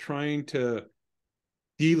line of trying to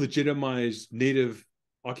delegitimize native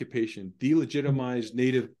occupation, delegitimize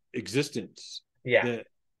native existence. Yeah. That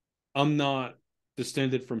I'm not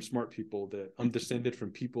descended from smart people, that I'm descended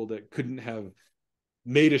from people that couldn't have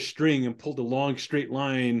made a string and pulled a long straight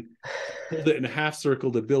line, pulled it in a half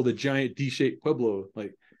circle to build a giant D-shaped pueblo.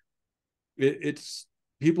 Like, it's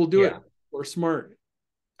people do Yeah. it. We're smart,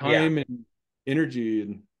 Yeah. time and energy.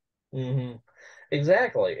 And Hmm.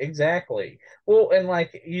 Exactly, exactly. Well, and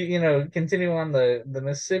like continue on the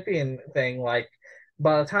Mississippian thing, like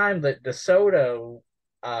by the time that DeSoto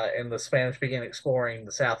and the Spanish began exploring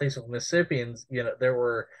the southeast of the Mississippians, there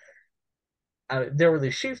were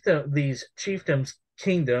these chiefdoms,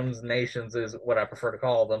 kingdoms, nations is what I prefer to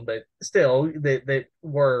call them, but still that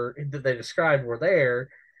they described were there,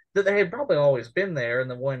 that they had probably always been there, and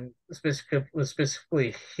the one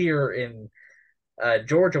specifically here in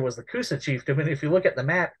Georgia was the Coosa chiefdom. And if you look at the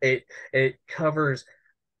map, it covers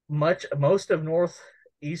most of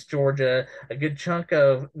northeast Georgia, a good chunk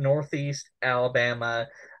of northeast Alabama,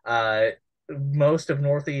 uh, most of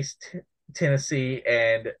northeast Tennessee,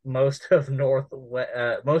 and most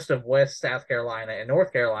of West South Carolina and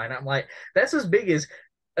North Carolina. I'm like, that's as big as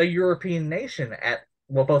a European nation at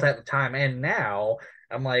well, both at the time and now.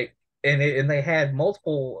 I'm like, and they had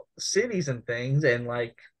multiple cities and things, and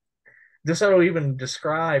like DeSoto even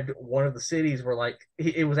described one of the cities where like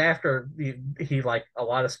it was after he like a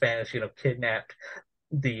lot of Spanish, kidnapped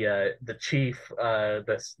the chief,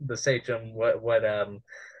 the sachem,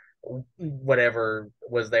 whatever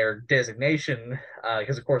was their designation,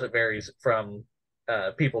 because of course it varies from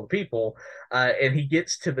people to people. And he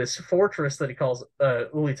gets to this fortress that he calls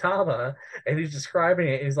Ulitaba, and he's describing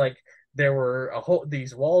it. He's like, there were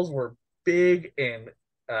these walls were big and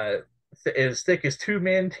uh, as thick as two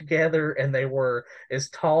men together, and they were as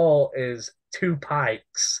tall as two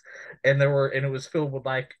pikes, and it was filled with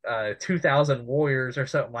like 2,000 warriors or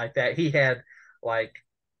something like that. He had like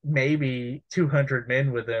maybe 200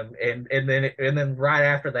 men with him, and then right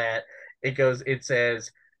after that it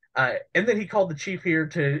says and then he called the chief here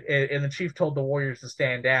and the chief told the warriors to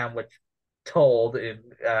stand down, which told and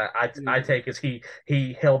I take as he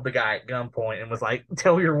held the guy at gunpoint and was like,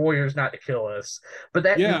 tell your warriors not to kill us. But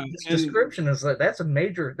yeah, this and description is that that's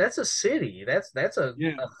a city, that's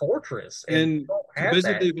yeah, a fortress, and you and don't have Cabeza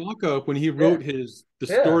that. de Vaca, when he Yeah, wrote the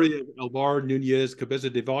yeah. story of Alvar Nunez Cabeza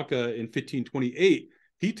de Vaca in 1528,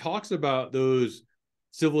 he talks about those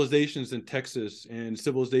civilizations in Texas and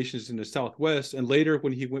civilizations in the Southwest. And later,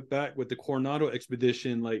 when he went back with the Coronado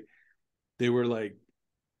expedition, like, they were like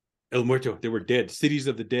El Muerto, they were dead, cities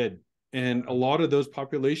of the dead. And a lot of those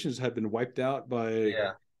populations had been wiped out by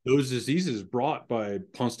Yeah. those diseases brought by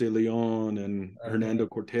Ponce de Leon and Mhm. Hernando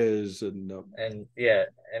Cortez and And yeah,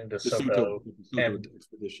 and DeSoto the Soto and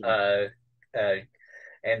expedition. uh, uh,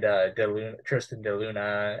 De Luna, Tristan De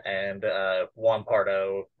Luna, and Juan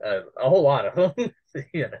Pardo, a whole lot of them,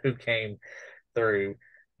 who came through.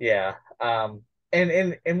 Yeah.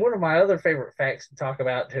 And one of my other favorite facts to talk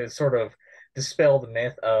about to sort of dispel the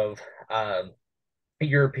myth of um,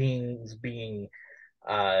 Europeans being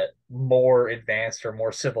more advanced or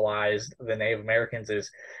more civilized than Native Americans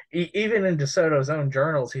is, even in DeSoto's own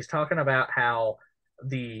journals, he's talking about how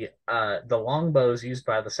the longbows used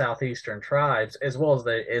by the southeastern tribes, as well as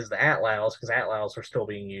the atlaus, because atlaus were still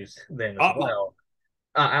being used then as Atla. well.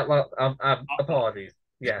 Atla. Apologies.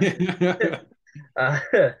 Yeah. Yeah. Uh,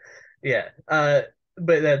 yeah.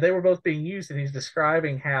 they were both being used, and he's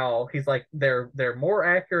describing how he's like they're more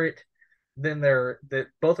accurate than that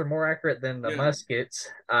both are more accurate than the Yeah, muskets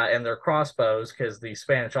and their crossbows, because the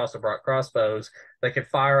Spanish also brought crossbows. They could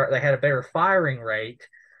fire. They had a better firing rate,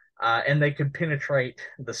 and they could penetrate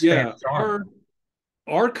the yeah. Spanish armor.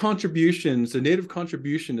 Our contributions, the native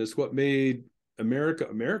contribution, is what made America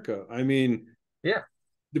America. I mean, Yeah,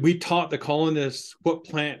 we taught the colonists what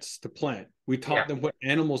plants to plant. We yeah, taught them what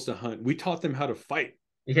animals to hunt. We taught them how to fight.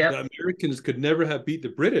 yep, The Americans could never have beat the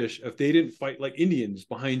British if they didn't fight like Indians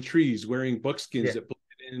behind trees wearing buckskins yeah, that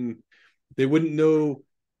blended in. They wouldn't know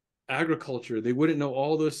agriculture. They wouldn't know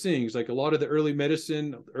all those things. Like a lot of the early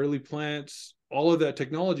medicine, early plants, all of that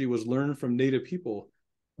technology was learned from native people.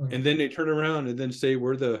 mhm, And then they turn around and then say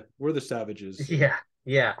we're the savages. So yeah,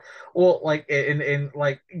 yeah. Well, like in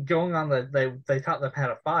like going on they taught them how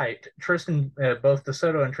to fight. Tristan, both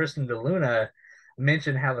DeSoto and Tristan de Luna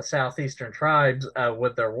mentioned how the southeastern tribes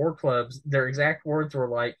with their war clubs, their exact words were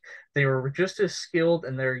like they were just as skilled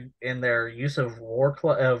in their use of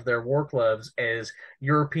their war clubs as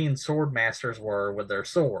European sword masters were with their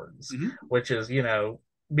swords, mm-hmm. which is,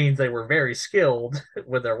 means they were very skilled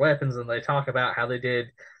with their weapons. And they talk about how they did,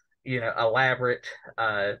 elaborate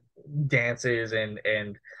uh dances and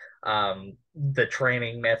the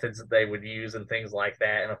training methods that they would use and things like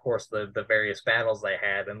that, and of course the various battles they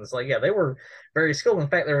had. And it's like, yeah, they were very skilled. In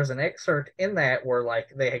fact, there was an excerpt in that where like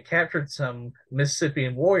they had captured some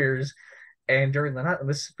Mississippian warriors, and during the night the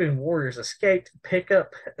Mississippian warriors escaped, picked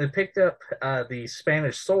up the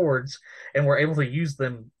Spanish swords, and were able to use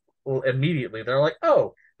them immediately. They're like,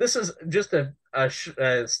 oh, this is just a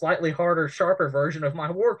slightly harder, sharper version of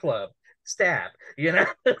my war club. Stab,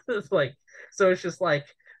 it's like, so it's just like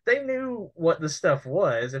they knew what the stuff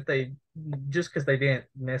was. If they just because they didn't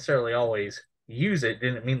necessarily always use it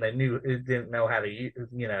didn't mean they didn't know how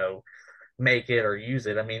to make it or use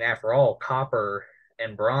it. I mean, after all, copper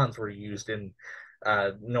and bronze were used in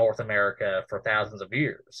North America for thousands of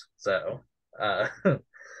years. So, uh,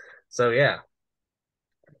 so yeah.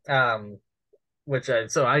 Um, which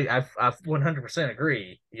so I 100%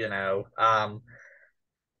 agree.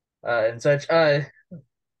 And such.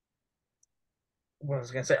 What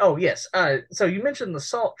was I going to say? Oh, yes. So you mentioned the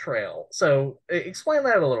Salt Trail. So explain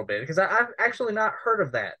that a little bit, because I've actually not heard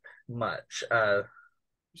of that much.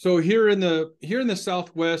 So here in the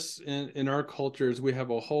Southwest in our cultures, we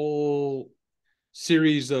have a whole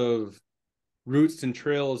series of routes and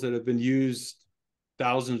trails that have been used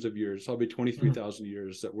thousands of years, probably Mhm, 23,000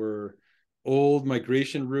 years, that were old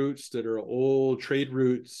migration routes, that are old trade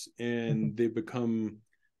routes, mhm, and they've become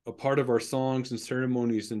a part of our songs and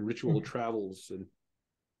ceremonies and ritual mhm. travels.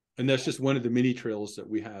 And that's just one of the many trails that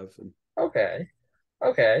we have. And Okay.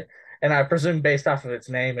 Okay. And I presume based off of its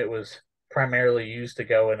name, it was primarily used to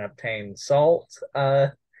go and obtain salt. Uh,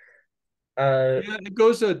 yeah, it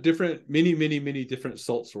goes to different, many, many, many different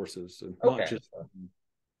salt sources, and not okay. just.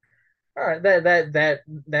 All right,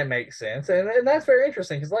 that makes sense, and that's very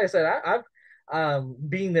interesting because, like I said, I've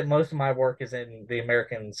being that most of my work is in the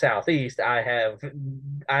American Southeast,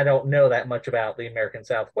 I don't know that much about the American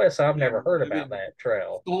Southwest, so I've Yeah, never heard I about mean, that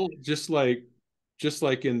trail. salt, just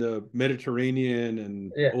like in the Mediterranean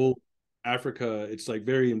and Yeah, old Africa, it's like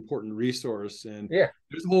very important resource. And yeah,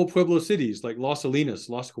 there's whole Pueblo cities like Los Salinas,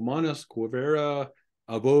 Las Cumanas, Cuevera,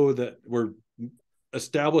 Abo, that were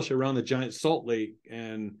established around the giant salt lake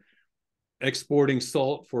and exporting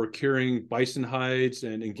salt for curing bison hides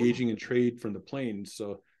and engaging in trade from the plains.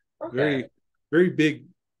 So okay, very, very big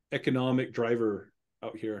economic driver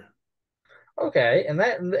out here. okay,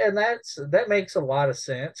 that makes a lot of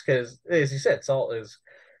sense because, as you said, salt is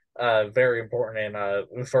very important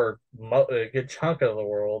in for a good chunk of the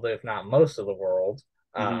world, if not most of the world.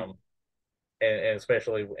 Mm-hmm. Um, and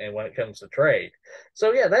especially when it comes to trade.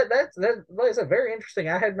 So yeah, that like I said, very interesting.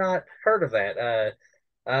 I had not heard of that.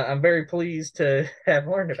 I'm very pleased to have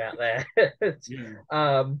learned about that. Yeah.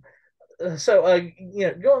 um, so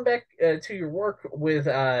going back to your work with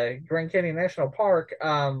Grand Canyon National Park.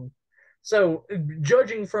 So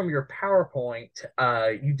judging from your PowerPoint,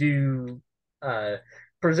 you do uh,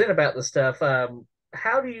 present about the stuff.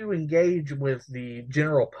 How do you engage with the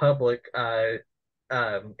general public,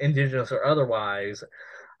 indigenous or otherwise,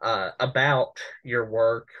 about your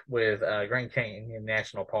work with Grand Canyon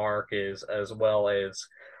National Park, as well as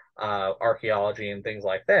archaeology and things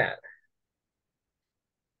like that?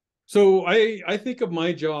 So I think of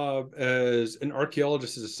my job as an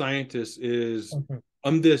archaeologist, as a scientist, is Mhm,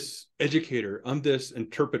 I'm this educator, I'm this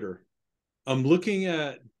interpreter. I'm looking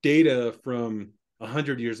at data from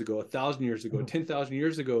 100 years ago, 1,000 years ago, mhm, 10,000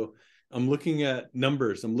 years ago, I'm looking at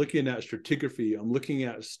numbers. I'm looking at stratigraphy. I'm looking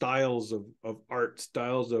at styles of art,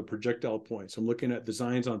 styles of projectile points. I'm looking at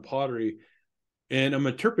designs on pottery, and I'm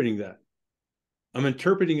interpreting that. I'm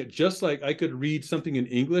interpreting it just like I could read something in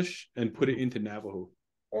English and put it Mhm. into Navajo.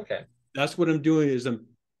 Okay. That's what I'm doing is I'm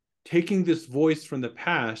taking this voice from the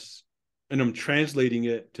past and I'm translating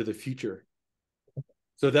it to the future.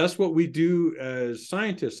 So that's what we do as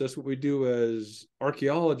scientists. That's what we do as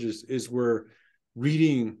archaeologists is we're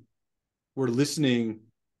reading, we're listening,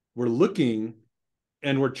 we're looking,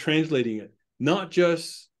 and we're translating it. Not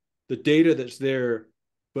just the data that's there,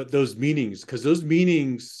 but those meanings, because those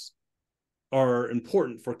meanings are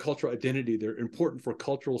important for cultural identity. They're important for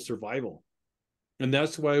cultural survival. And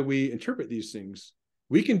that's why we interpret these things.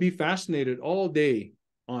 We can be fascinated all day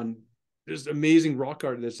on this amazing rock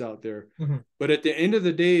art that's out there. Mhm. But at the end of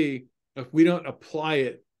the day, if we don't apply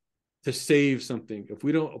it to save something, if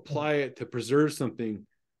we don't Mhm. apply it to preserve something,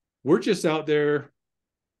 we're just out there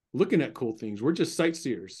looking at cool things. We're just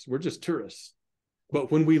sightseers. We're just tourists.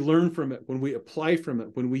 But when we learn from it, when we apply from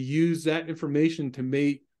it, when we use that information to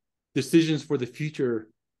make decisions for the future,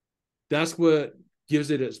 that's what gives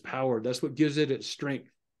it its power. That's what gives it its strength.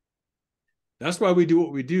 That's why we do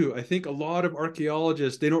what we do. I think a lot of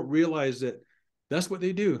archaeologists, they don't realize that that's what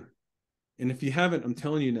they do. And if you haven't, I'm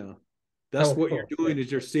telling you now, Oh, that's of what you're course. Yeah. doing is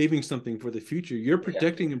you're saving something for the future. You're Yeah.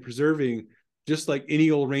 protecting and preserving just like any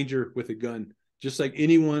old ranger with a gun, just like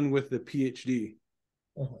anyone with a PhD.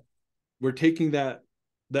 Mhm. We're taking that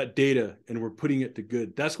data and we're putting it to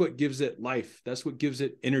good. That's what gives it life. That's what gives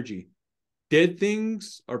it energy. Dead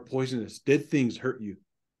things are poisonous. Dead things hurt you.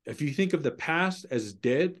 If you think of the past as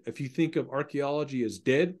dead, if you think of archaeology as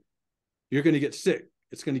dead, you're going to get sick.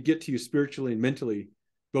 It's going to get to you spiritually and mentally.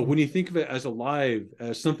 But Mhm. when you think of it as alive,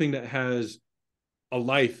 as something that has a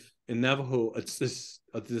life in Navajo, it's this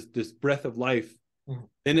breath of life, Mhm.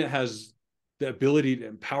 then it has the ability to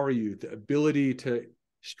empower you, the ability to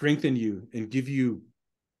strengthen you and give you,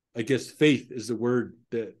 I guess, faith is the word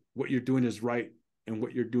that what you're doing is right and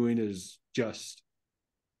what you're doing is just.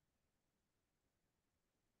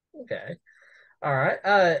 Okay. All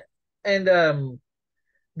right. And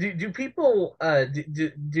do people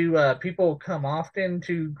people come often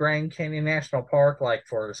to Grand Canyon National Park, like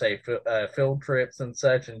for say field trips and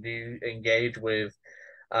such? And do you engage with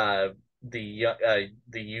uh the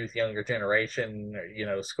youth, younger generation,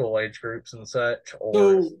 school age groups and such, or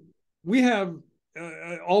So we have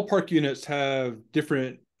all park units have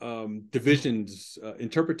different Mhm. divisions: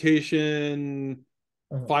 interpretation,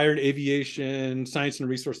 Mhm. fire and aviation, science and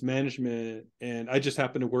resource management, and I just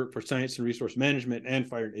happen to work for science and resource management and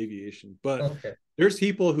fire and aviation. But Okay. there's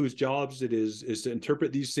people whose jobs it is to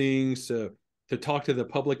interpret these things, to talk to the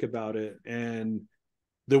public about it, and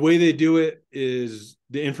the way they do it is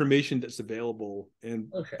the information that's available.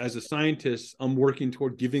 And Okay. as a scientist, I'm working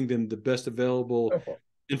toward giving them the best available Go for it.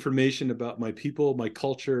 information about my people, my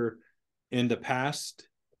culture, and the past,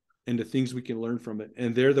 and the things we can learn from it.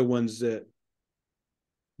 And they're the ones that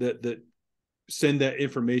send that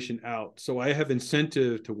information out. So I have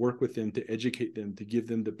incentive to work with them, to educate them, to give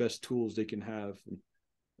them the best tools they can have.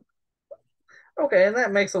 Okay, and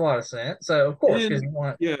that makes a lot of sense. So of course, because And you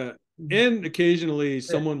want, yeah, and occasionally yeah.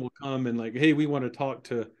 someone will come and like, hey, we want to talk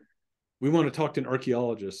to an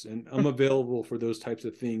archaeologist, and I'm available for those types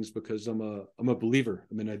of things because I'm a believer.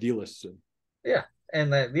 I'm an idealist. So. Yeah,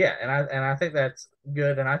 and that, yeah, and I think that's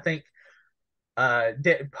good, and I think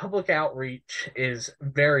public outreach is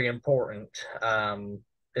very important,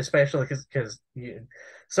 especially because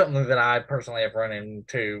something that I personally have run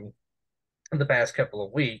into in the past couple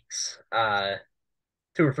of weeks,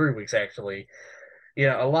 2 or 3 weeks actually.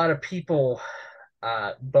 A lot of people,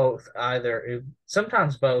 both either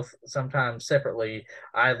sometimes both, sometimes separately,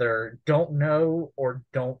 either don't know or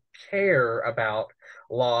don't care about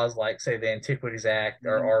laws like, say, the Antiquities Act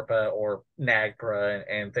or Mhm. ARPA or NAGPRA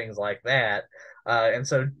and things like that. And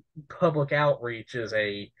so public outreach is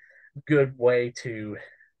a good way to,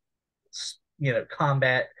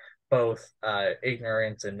 combat both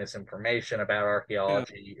ignorance and misinformation about Yeah,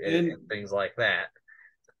 archaeology and and things like that.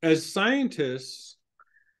 as scientists,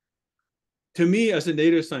 to me as a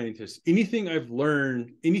native scientist, anything I've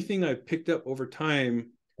learned, anything I've picked up over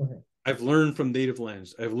time, Mhm. I've learned from native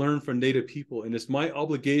lands. I've learned from native people, and it's my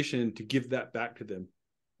obligation to give that back to them.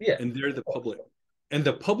 Yeah, And they're of the course. public. And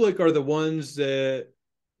the public are the ones that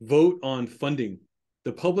vote on funding.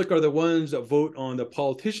 The public are the ones that vote on the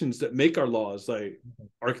politicians that make our laws, like Mhm.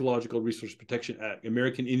 Archaeological Resource Protection Act,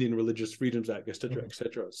 American Indian Religious Freedoms Act, et cetera, Mhm. et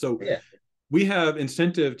cetera. So Yeah. we have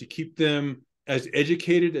incentive to keep them as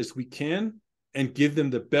educated as we can and give them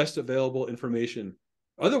the best available information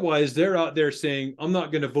Otherwise, they're out there saying, I'm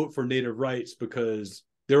not going to vote for native rights because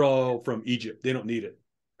they're all from Egypt. They don't need it.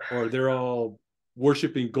 Or they're all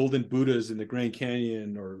worshiping golden Buddhas in the Grand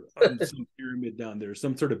Canyon or on some pyramid down there,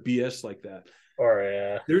 some sort of BS like that.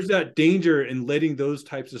 Or There's that danger in letting those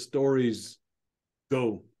types of stories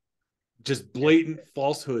go. Just blatant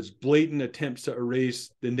falsehoods, blatant attempts to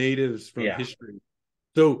erase the natives from yeah, history.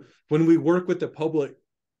 So when we work with the public,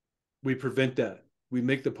 we prevent that. We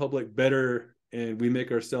make the public better and we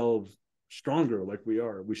make ourselves stronger like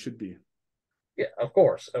we should be. yeah, of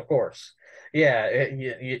course. Yeah,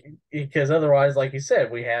 because otherwise, like you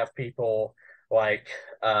said, we have people like,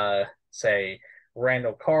 say,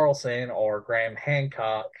 Randall Carlson or Graham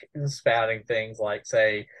Hancock spouting things like,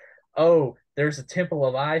 say, oh, there's a temple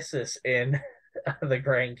of Isis in the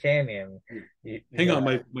Grand Canyon. Hang You on,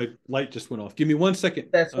 know, my light just went off. Give me 1 second.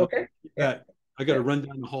 that's okay. Yeah, That I got to yeah, run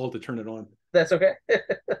down the hall to turn it on. that's okay.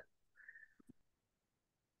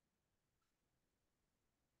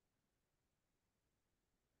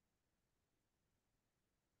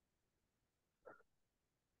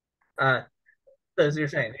 uh, as you're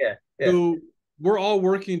saying, yeah, yeah, So we're all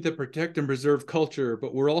working to protect and preserve culture,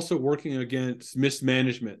 but we're also working against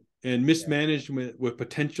mismanagement and yeah. mismanagement with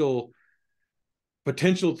potential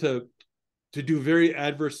to do very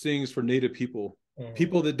adverse things for Native people. Mhm.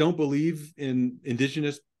 People that don't believe in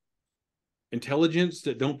Indigenous intelligence,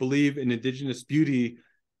 that don't believe in Indigenous beauty,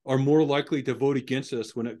 are more likely to vote against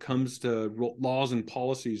us when it comes to laws and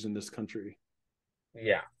policies in this country.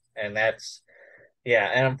 Yeah, and that's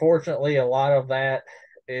yeah, and unfortunately, a lot of that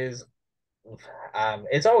is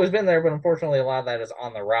it's always been there, but unfortunately, a lot of that is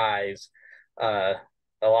on the rise, uh,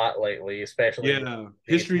 a lot lately, especially with Yeah,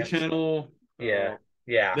 the History attempts. Channel, Yeah,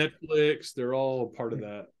 yeah, Netflix, they're all part of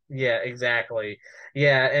that. yeah, exactly.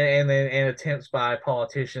 Yeah, and then and attempts by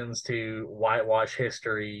politicians to whitewash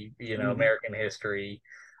history, Mm-hmm. American history,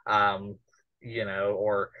 um,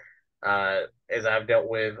 or as I've dealt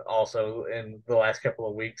with also in the last couple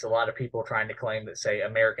of weeks, a lot of people trying to claim that, say,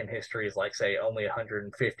 American history is like, say, only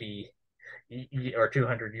 150 or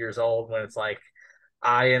 200 years old, when it's like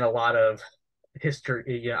I and a lot of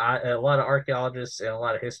history, a lot of archaeologists and a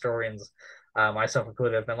lot of historians, myself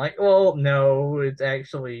included, have been like, well, no, it's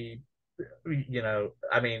actually,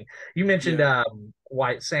 I mean, you mentioned Yeah.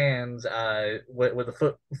 White Sands, with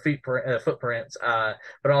the footprints,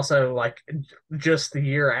 but also like just the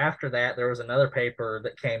year after that, there was another paper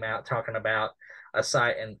that came out talking about a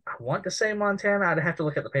site, and I want to say Montana. I'd have to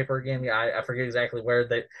look at the paper again. Yeah, I forget exactly where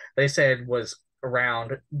they said was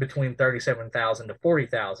around between 37,000 to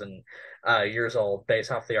 40,000 years old,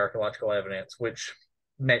 based off the archaeological evidence, which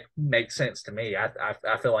makes sense to me.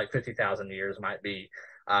 I feel like 50,000 years might be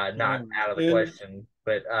not Yeah. out of the And question.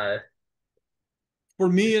 But for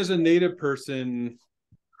me as a Native person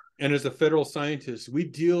and as a federal scientist, we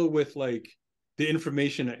deal with like the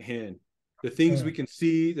information at hand, the things we mm, can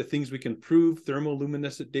see, the things we can prove,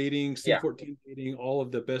 thermoluminescent dating, yeah, C14 dating, all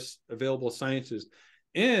of the best available sciences.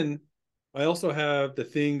 And I also have the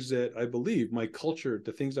things that I believe, my culture,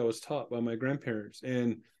 the things I was taught by my grandparents.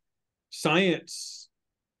 And science,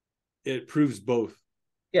 it proves both.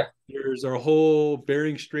 yeah, There's our whole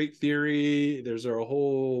Bering Strait theory, there's our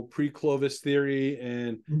whole pre-Clovis theory,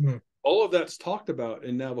 and mm-hmm, all of that's talked about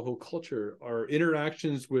in Navajo culture. Our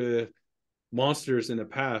interactions with monsters in the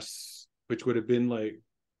past, which would have been like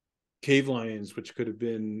cave lions, which could have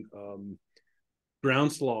been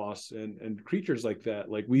ground sloths and creatures like that.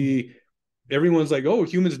 Like mm-hmm, everyone's like, oh,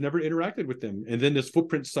 humans never interacted with them. And then this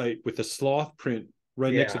footprint site with the sloth print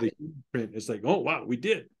right next to yeah, the human print, it's like, oh, wow, we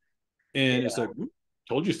did. And it's yeah, like,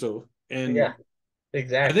 told you so. yeah, And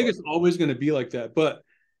I think exactly. it's always going to be like that. But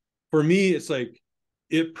for me, it's like,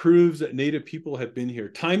 it proves that Native people have been here.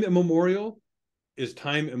 Time immemorial is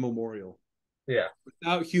time immemorial. Yeah,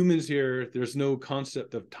 Without humans here, there's no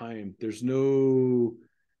concept of time. There's no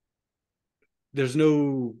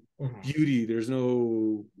mm-hmm, beauty. There's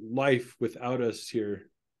no life without us here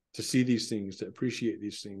to see these things, to appreciate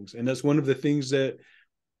these things. And that's one of the things that,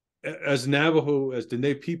 as Navajo, as the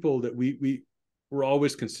Native people, that we're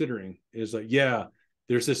always considering is like, yeah,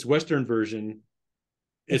 there's this Western version.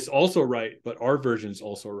 It's also right, but our version's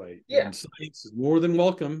also right. yeah, And science is more than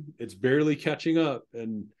welcome. It's barely catching up.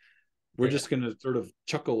 And we're yeah, just gonna sort of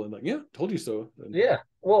chuckle and like, yeah, told you so. And yeah.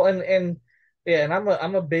 Well, and yeah, and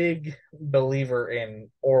I'm a big believer in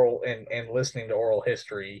oral and listening to oral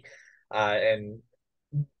history, and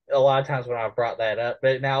a lot of times when I've brought that up,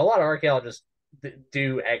 but now a lot of archaeologists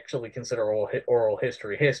do actually consider oral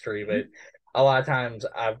history, but a lot of times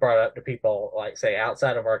I've brought up to people, like, say,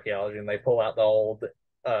 outside of archaeology, and they pull out the old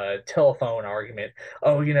telephone argument.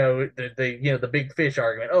 Oh, the big fish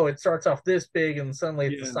argument. Oh, it starts off this big and suddenly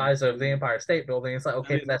it's the Yeah, size of the yeah. Empire State Building. It's like, I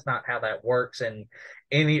okay, but mean, that's not how that works in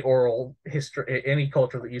any oral history, any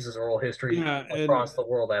culture that uses oral history yeah, and across the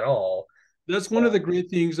world at all. that's one of the So great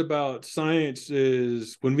things about science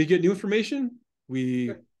is when we get new information,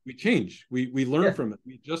 we change, we learn yeah, from it,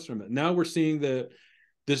 we adjust from it. Now we're seeing that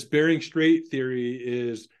this Bering Strait theory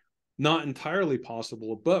is not entirely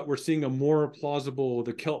possible, but we're seeing a more plausible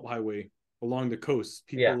the Kelp Highway along the coast,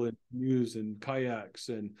 yeah, people in canoes and kayaks,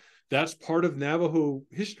 and that's part of Navajo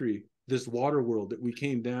history. This water world that we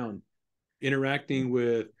came down, interacting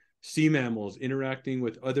with sea mammals, interacting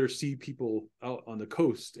with other sea people out on the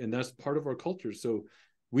coast, and that's part of our culture. So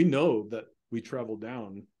we know that we travel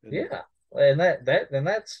down, and yeah. And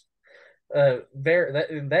that's very that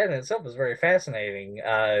in itself is very fascinating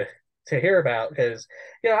to hear about because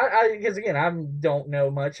because again I don't know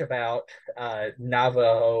much about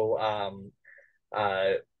Navajo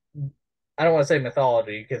uh I don't want to say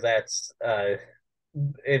mythology because that's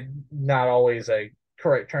it not always a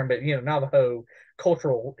correct term, but Navajo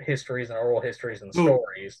cultural histories and oral histories and so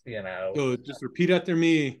stories, so just repeat after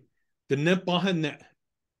me. The net behind that,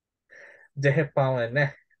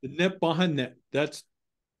 Dehipal. the net behind that. That's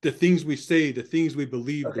the things we say, the things we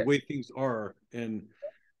believe, the Okay, way things are, and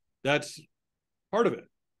that's part of it.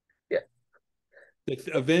 yeah,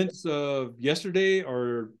 The events of yesterday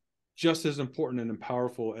are just as important and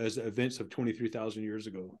powerful as the events of 23,000 years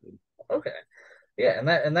ago. okay. Yeah,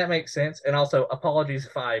 and that makes sense. And also, apologies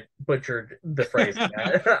if I butchered the phrasing.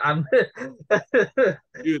 I'm,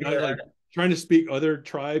 Dude, I yeah, like trying to speak other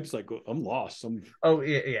tribes. Like I'm lost. I'm oh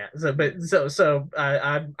yeah, yeah.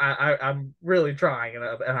 I'm really trying, and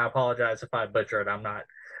I apologize if I butcher it. I'm not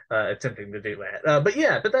attempting to do that. But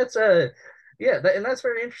yeah, but that's yeah, and that's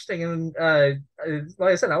very interesting. And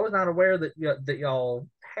like I said, I was not aware that y'all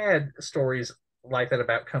had stories like that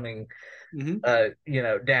about coming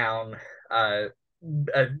mm-hmm. down uh,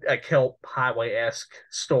 a kelp highway-esque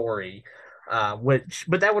story,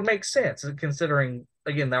 but that would make sense considering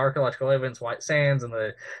again the archaeological evidence, White Sands, and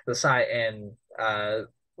the site in uh,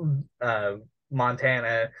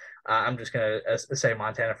 Montana. I'm just gonna say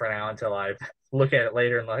Montana for now until I look at it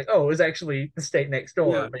later and like, oh, it was actually the state next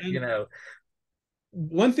door. Yeah, But and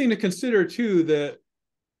one thing to consider too that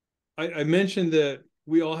I mentioned that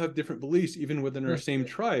we all have different beliefs even within our same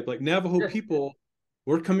tribe. Like Navajo people,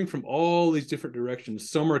 we're coming from all these different directions.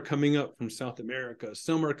 Some are coming up from South America,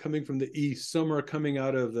 some are coming from the east, some are coming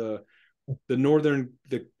out of the northern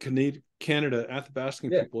the Canada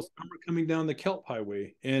Athabascan yeah, people, some are coming down the Kelp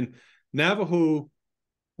Highway. And Navajo,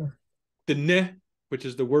 the ne, which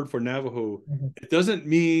is the word for Navajo, it doesn't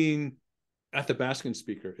mean Athabascan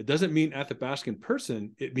speaker. It doesn't mean Athabascan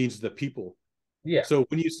person. It means the people. yeah, So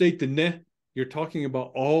when you say Dine, you're talking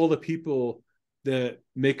about all the people that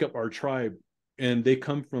make up our tribe, and they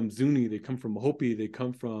come from Zuni, they come from Hopi, they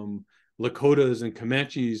come from Lakotas and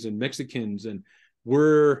Comanches and Mexicans, and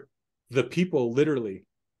we're the people, literally,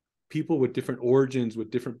 people with different origins,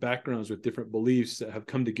 with different backgrounds, with different beliefs that have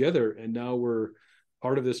come together, and now we're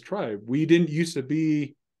part of this tribe. We didn't used to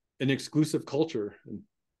be an exclusive culture, and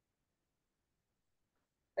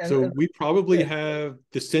so and we probably yeah. have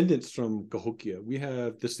descendants from Cahokia. We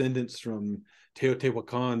have descendants from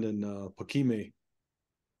Teotihuacan and Paquime.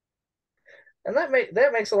 And that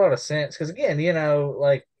makes a lot of sense because again,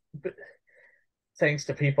 like thanks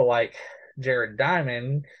to people like Jared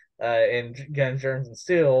Diamond and Guns, Germs, and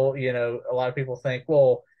Steel, a lot of people think,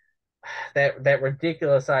 well, that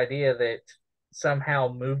ridiculous idea that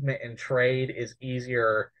somehow movement and trade is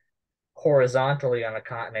easier horizontally on a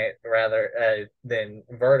continent rather than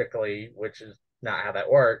vertically, which is not how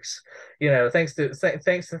that works. Thanks to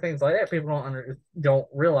things like that, people don't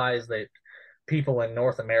realize that people in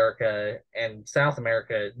North America and South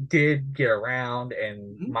America did get around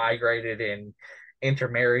and Mm-hmm. migrated and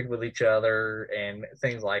intermarried with each other and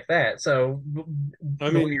things like that. So I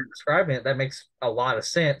the way you're mean, describing it, that makes a lot of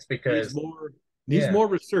sense needs because more needs yeah, more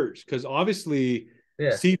research because obviously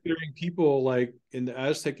yeah, seafaring people like in the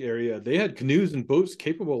Aztec area, they had canoes and boats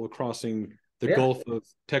capable of crossing the yeah, Gulf of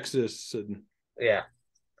Texas and yeah,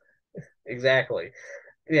 exactly.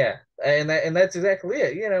 Yeah, and that's exactly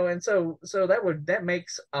it, and so that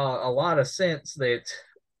makes a lot of sense that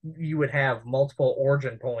you would have multiple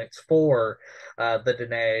origin points for the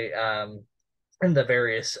Dene and the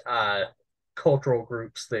various cultural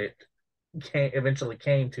groups that eventually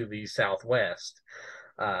came to the Southwest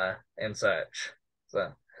and such.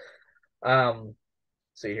 So,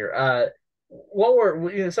 see here. What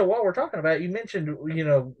we're so what we're talking about, you mentioned,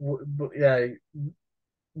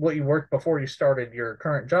 what you worked before you started your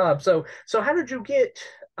current job. So how did you get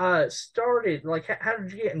started? Like, how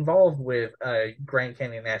did you get involved with Grand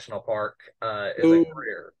Canyon National Park as a So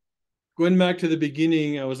career? going back to the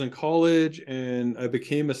beginning, I was in college and I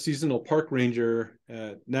became a seasonal park ranger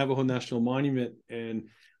at Navajo National Monument. And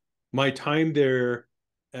my time there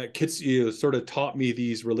at Kitsilano sort of taught me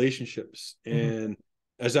these relationships. Mhm. And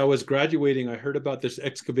as I was graduating, I heard about this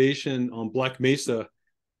excavation on Black Mesa,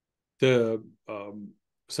 the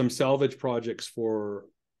some salvage projects for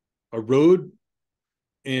a road.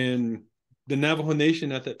 And the Navajo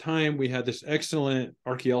Nation at that time, we had this excellent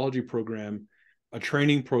archaeology program, a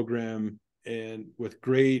training program, and with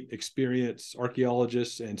great experienced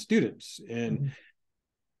archaeologists and students. And Mhm.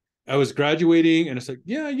 I was graduating, and it's like,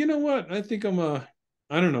 yeah, you know what? I think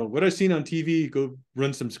I don't know, what I seen on TV, go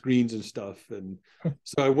run some screens and stuff. And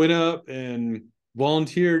so I went up and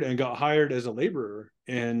volunteered and got hired as a laborer.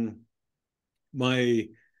 And my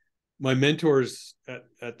my mentors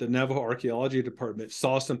at the Navajo Archaeology department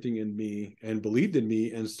saw something in me and believed in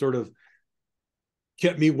me and sort of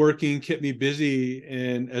kept me working, kept me busy.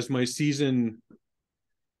 And as my season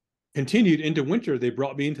continued into winter, they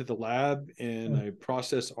brought me into the lab and I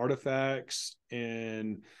processed artifacts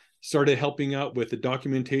and started helping out with the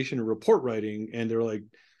documentation and report writing. And they're like,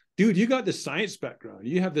 dude, you got this science background.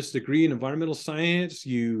 You have this degree in environmental science.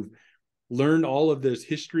 You've learned all of this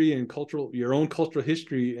history and your own cultural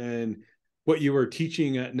history, and what you were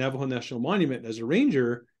teaching at Navajo National Monument as a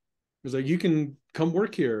ranger was like, you can come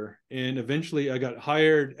work here. And eventually I got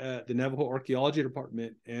hired at the Navajo Archaeology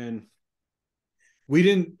department, and we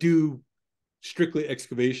didn't do strictly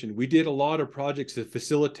excavation. We did a lot of projects that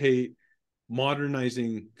facilitate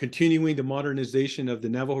continuing the modernization of the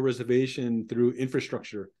Navajo reservation through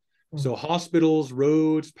infrastructure. So hospitals,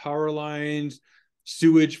 roads, power lines,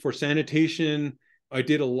 sewage for sanitation. I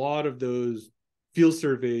did a lot of those field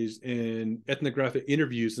surveys and ethnographic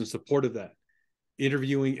interviews in support of that,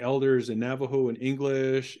 interviewing elders in Navajo and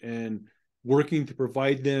English and working to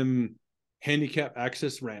provide them handicap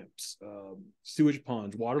access ramps, sewage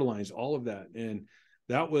ponds, water lines, all of that. And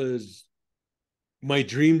that was my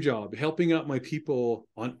dream job, helping out my people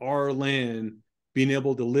on our land, being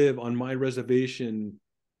able to live on my reservation,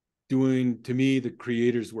 doing, to me, the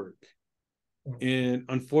creator's work. And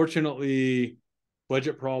unfortunately,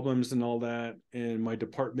 budget problems and all that, and my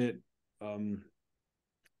department um,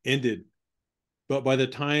 ended. But by the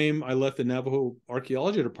time I left the Navajo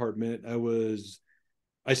Archaeology department,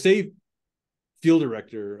 I say field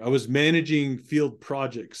director. I was managing field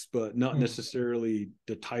projects, but not necessarily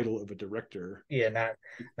the title of a director. Yeah, not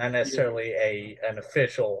Yeah. necessarily a an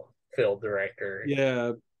official field director.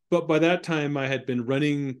 Yeah. But by that time, I had been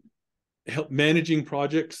managing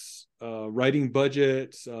projects, writing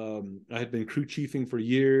budgets. I had been crew chiefing for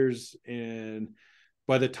years. And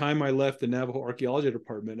by the time I left the Navajo Archaeology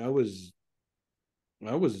department, I was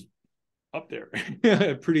up there,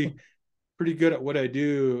 pretty good at what I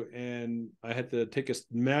do. And I had to take a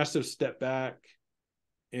massive step back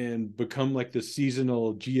and become like the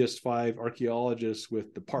seasonal GS5 archaeologist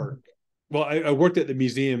with the park. Well, I worked at the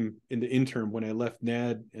museum in the interim when I left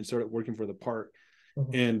NAD and started working for the park.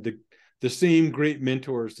 And the same great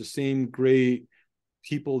mentors, the same great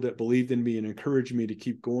people that believed in me and encouraged me to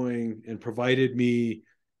keep going and provided me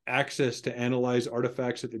access to analyze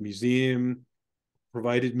artifacts at the museum,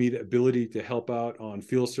 provided me the ability to help out on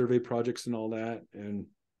field survey projects and all that. And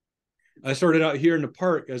I started out here in the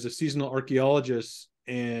park as a seasonal archaeologist,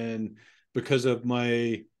 and because of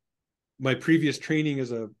my previous training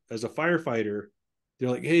as a firefighter,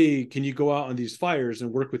 they're like, hey, can you go out on these fires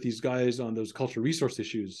and work with these guys on those cultural resource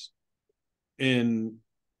issues? And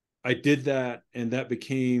I did that, and that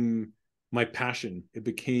became my passion. It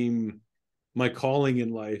became my calling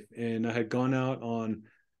in life. And I had gone out on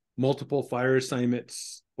multiple fire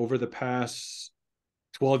assignments over the past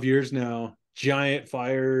 12 years now, giant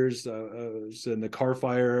fires. I was in the Car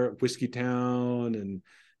Fire at Whiskey Town, and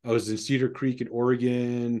I was in Cedar Creek in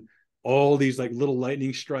Oregon, all these like little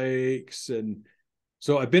lightning strikes. And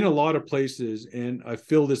so I've been a lot of places, and I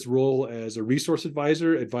fill this role as a resource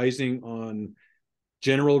advisor, advising on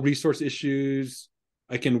general resource issues.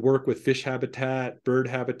 I can work with fish habitat, bird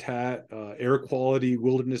habitat, air quality,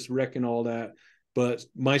 wilderness rec, and all that. But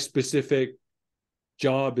my specific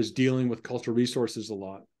job is dealing with cultural resources a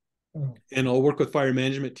lot. And I'll work with fire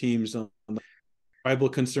management teams on tribal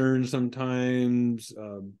concerns sometimes,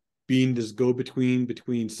 being this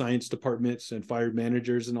between science departments and fire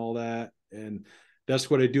managers and all that. And that's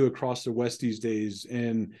what I do across the West these days.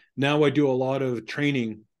 And now I do a lot of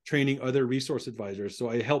training other resource advisors. So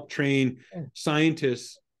I help train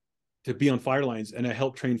scientists to be on fire lines, and I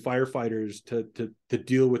help train firefighters to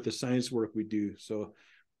deal with the science work we do. So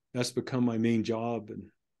that's become my main job,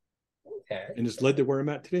 Okay. and it's led to where I'm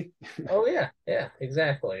at today. Oh yeah, yeah,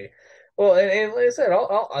 exactly. Well, and like I said,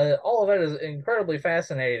 all of it is incredibly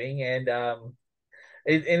fascinating, and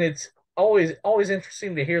it's always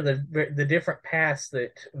interesting to hear the different paths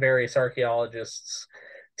that various archaeologists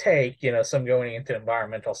take. You know, some going into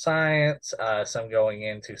environmental science, some going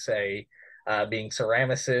into say being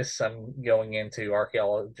ceramicists, some going into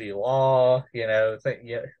archaeology law. Yeah,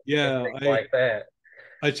 and Yeah, things like that.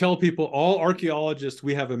 I tell people, all archaeologists,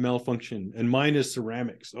 we have a malfunction, and mine is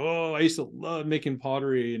ceramics. Oh, I used to love making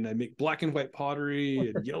pottery, and I make black and white pottery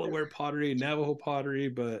and yellowware pottery and Navajo pottery,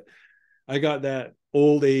 but I got that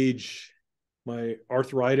old age, my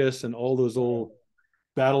arthritis and all those old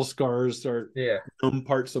battle scars are Yeah, numb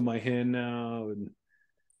parts of my hand now. And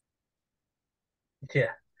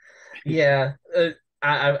yeah. Yeah,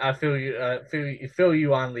 I feel you. Feel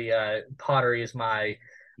you on the pottery is my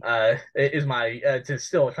to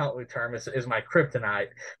still a complete term is my kryptonite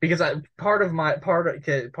because part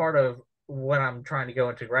of what I'm trying to go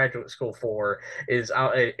into graduate school for is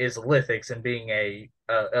lithics and being a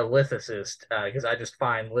lithicist because I just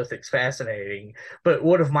find lithics fascinating. But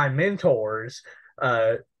one of my mentors.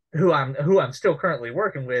 Who I'm still currently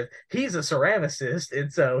working with, he's a ceramicist,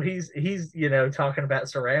 and so he's talking about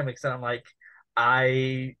ceramics, and I'm like,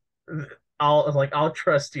 I I'll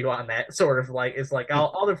trust you on that sort of like it's like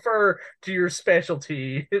I'll defer to your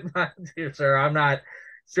specialty, my dear sir. I'm not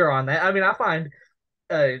sure on that. I mean, I find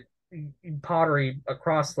uh pottery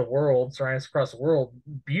across the world, ceramics across the world,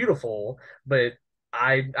 beautiful, but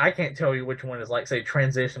I can't tell you which one is like say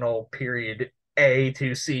transitional period A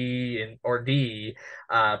to C and or D,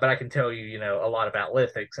 but I can tell you a lot about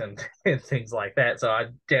lithics and and things like that. So I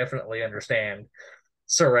definitely understand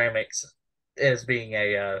ceramics as being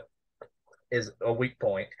a is a weak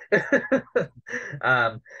point.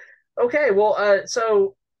 um, Okay, well,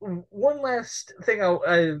 so one last thing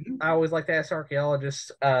I always like to ask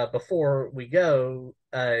archaeologists before we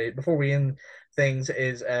end things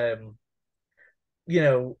is and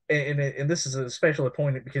this is especially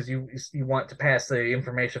pointed because you want to pass the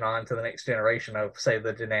information on to the next generation of say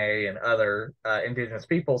the Dene and other indigenous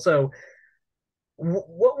people. So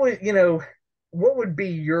what would what would be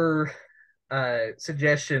your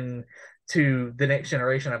suggestion to the next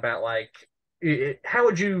generation about like how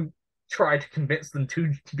would you try to convince them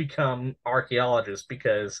to become archaeologists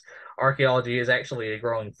because archaeology is actually a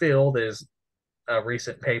growing field as a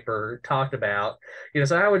recent paper talked about.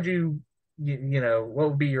 So how would what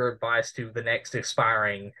would be your advice to the next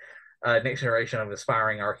generation of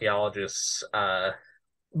aspiring archaeologists,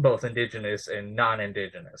 both indigenous and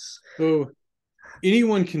non-indigenous? so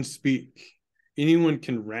anyone can speak, anyone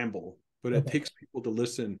can ramble, but it Mhm. takes people to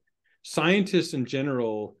listen. Scientists in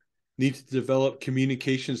general need to develop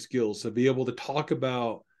communication skills to be able to talk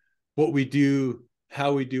about what we do,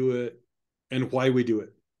 how we do it, and why we do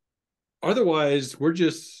it. Otherwise, we're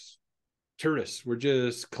just tourists, we're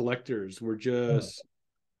just collectors, we're just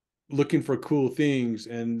looking for cool things,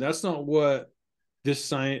 and that's not what this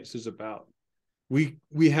science is about.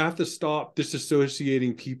 We have to stop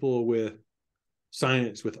disassociating people with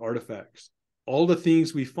science, with artifacts. All the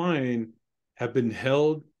things we find have been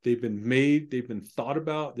held, they've been made, they've been thought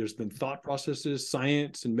about. There's been thought processes,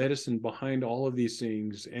 science, and medicine behind all of these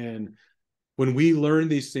things. And when we learn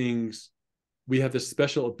these things, we have this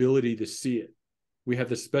special ability to see it. We have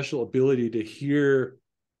this special ability to hear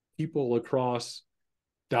people across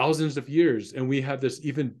thousands of years. And we have this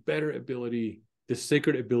even better ability, this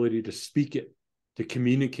sacred ability to speak it, to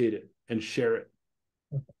communicate it, and share it.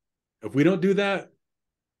 If we don't do that,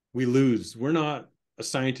 we lose. We're not a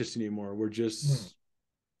scientist anymore. We're just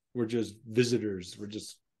visitors. We're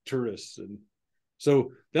just tourists. And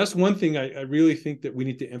so that's one thing I really think that we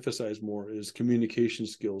need to emphasize more is communication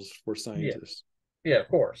skills for Yeah, scientists. yeah, of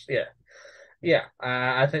course, yeah. Yeah,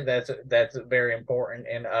 I think that's very important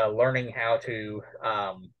in learning how to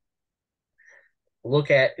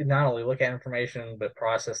not only look at information but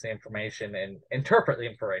process the information and interpret the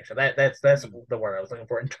information. That's the word I was looking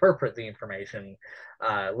for. Interpret the information,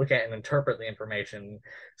 look at and interpret the information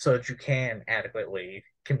so that you can adequately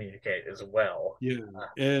communicate as well. Yeah.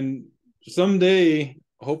 And someday,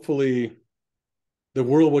 hopefully, the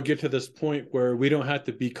world will get to this point where we don't have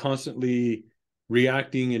to be constantly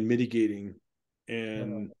reacting and mitigating. Uh,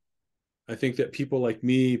 And I think that people like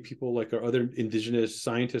me, people like our other indigenous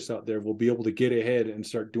scientists out there will be able to get ahead and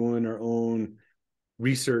start doing our own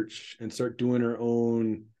research and start doing our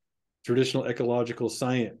own traditional ecological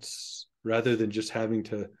science rather than just having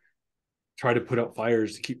to try to put out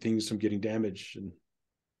fires to keep things from getting damaged. And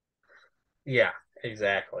Yeah,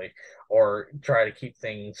 exactly. Or try to keep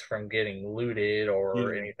things from getting looted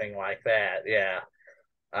or Yeah. anything like that. Yeah.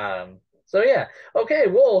 So yeah. Okay,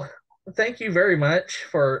 well, thank you very much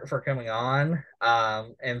for coming on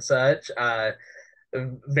and such.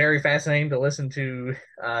 Very fascinating to listen to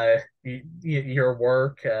your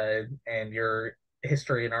work and your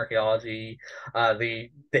history in archaeology, the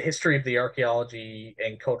history of the archaeology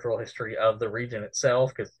and cultural history of the region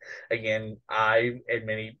itself. Because again, I and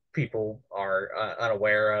many people are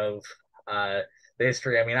unaware of the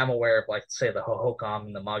history. I mean, I'm aware of like say the Hohokam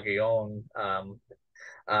and the Magayon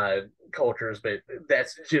uh, cultures, but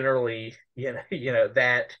that's generally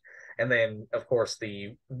that, and then of course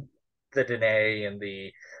the Dene and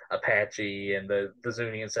the Apache and the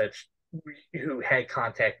Zuni and such who had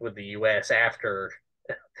contact with the U.S. after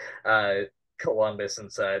uh, Columbus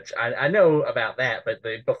and such. I know about that, but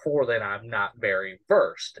before then, I'm not very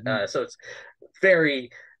versed. So it's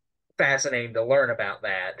very fascinating to learn about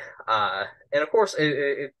that. And of course,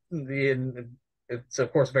 it's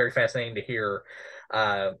of course very fascinating to hear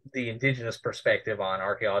the indigenous perspective on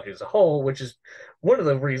archaeology as a whole, which is one of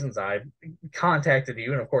the reasons I contacted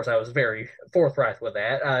you. And of course, I was very forthright with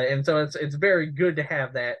that. And so it's very good to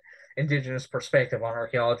have that indigenous perspective on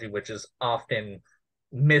archaeology, which is often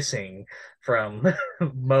missing from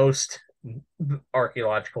most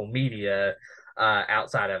archaeological media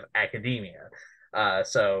outside of academia.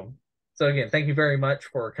 So so again, thank you very much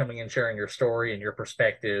for coming and sharing your story and your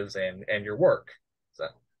perspectives and your work. So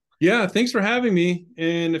Yeah, thanks for having me.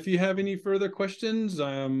 And if you have any further questions,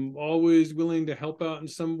 I'm always willing to help out in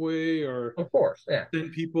some way or of course, yeah,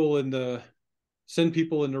 send people in the send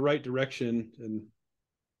people in the right direction.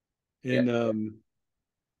 yeah, And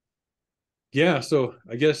yeah, so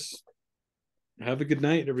I guess have a good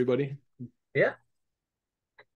night, everybody. yeah.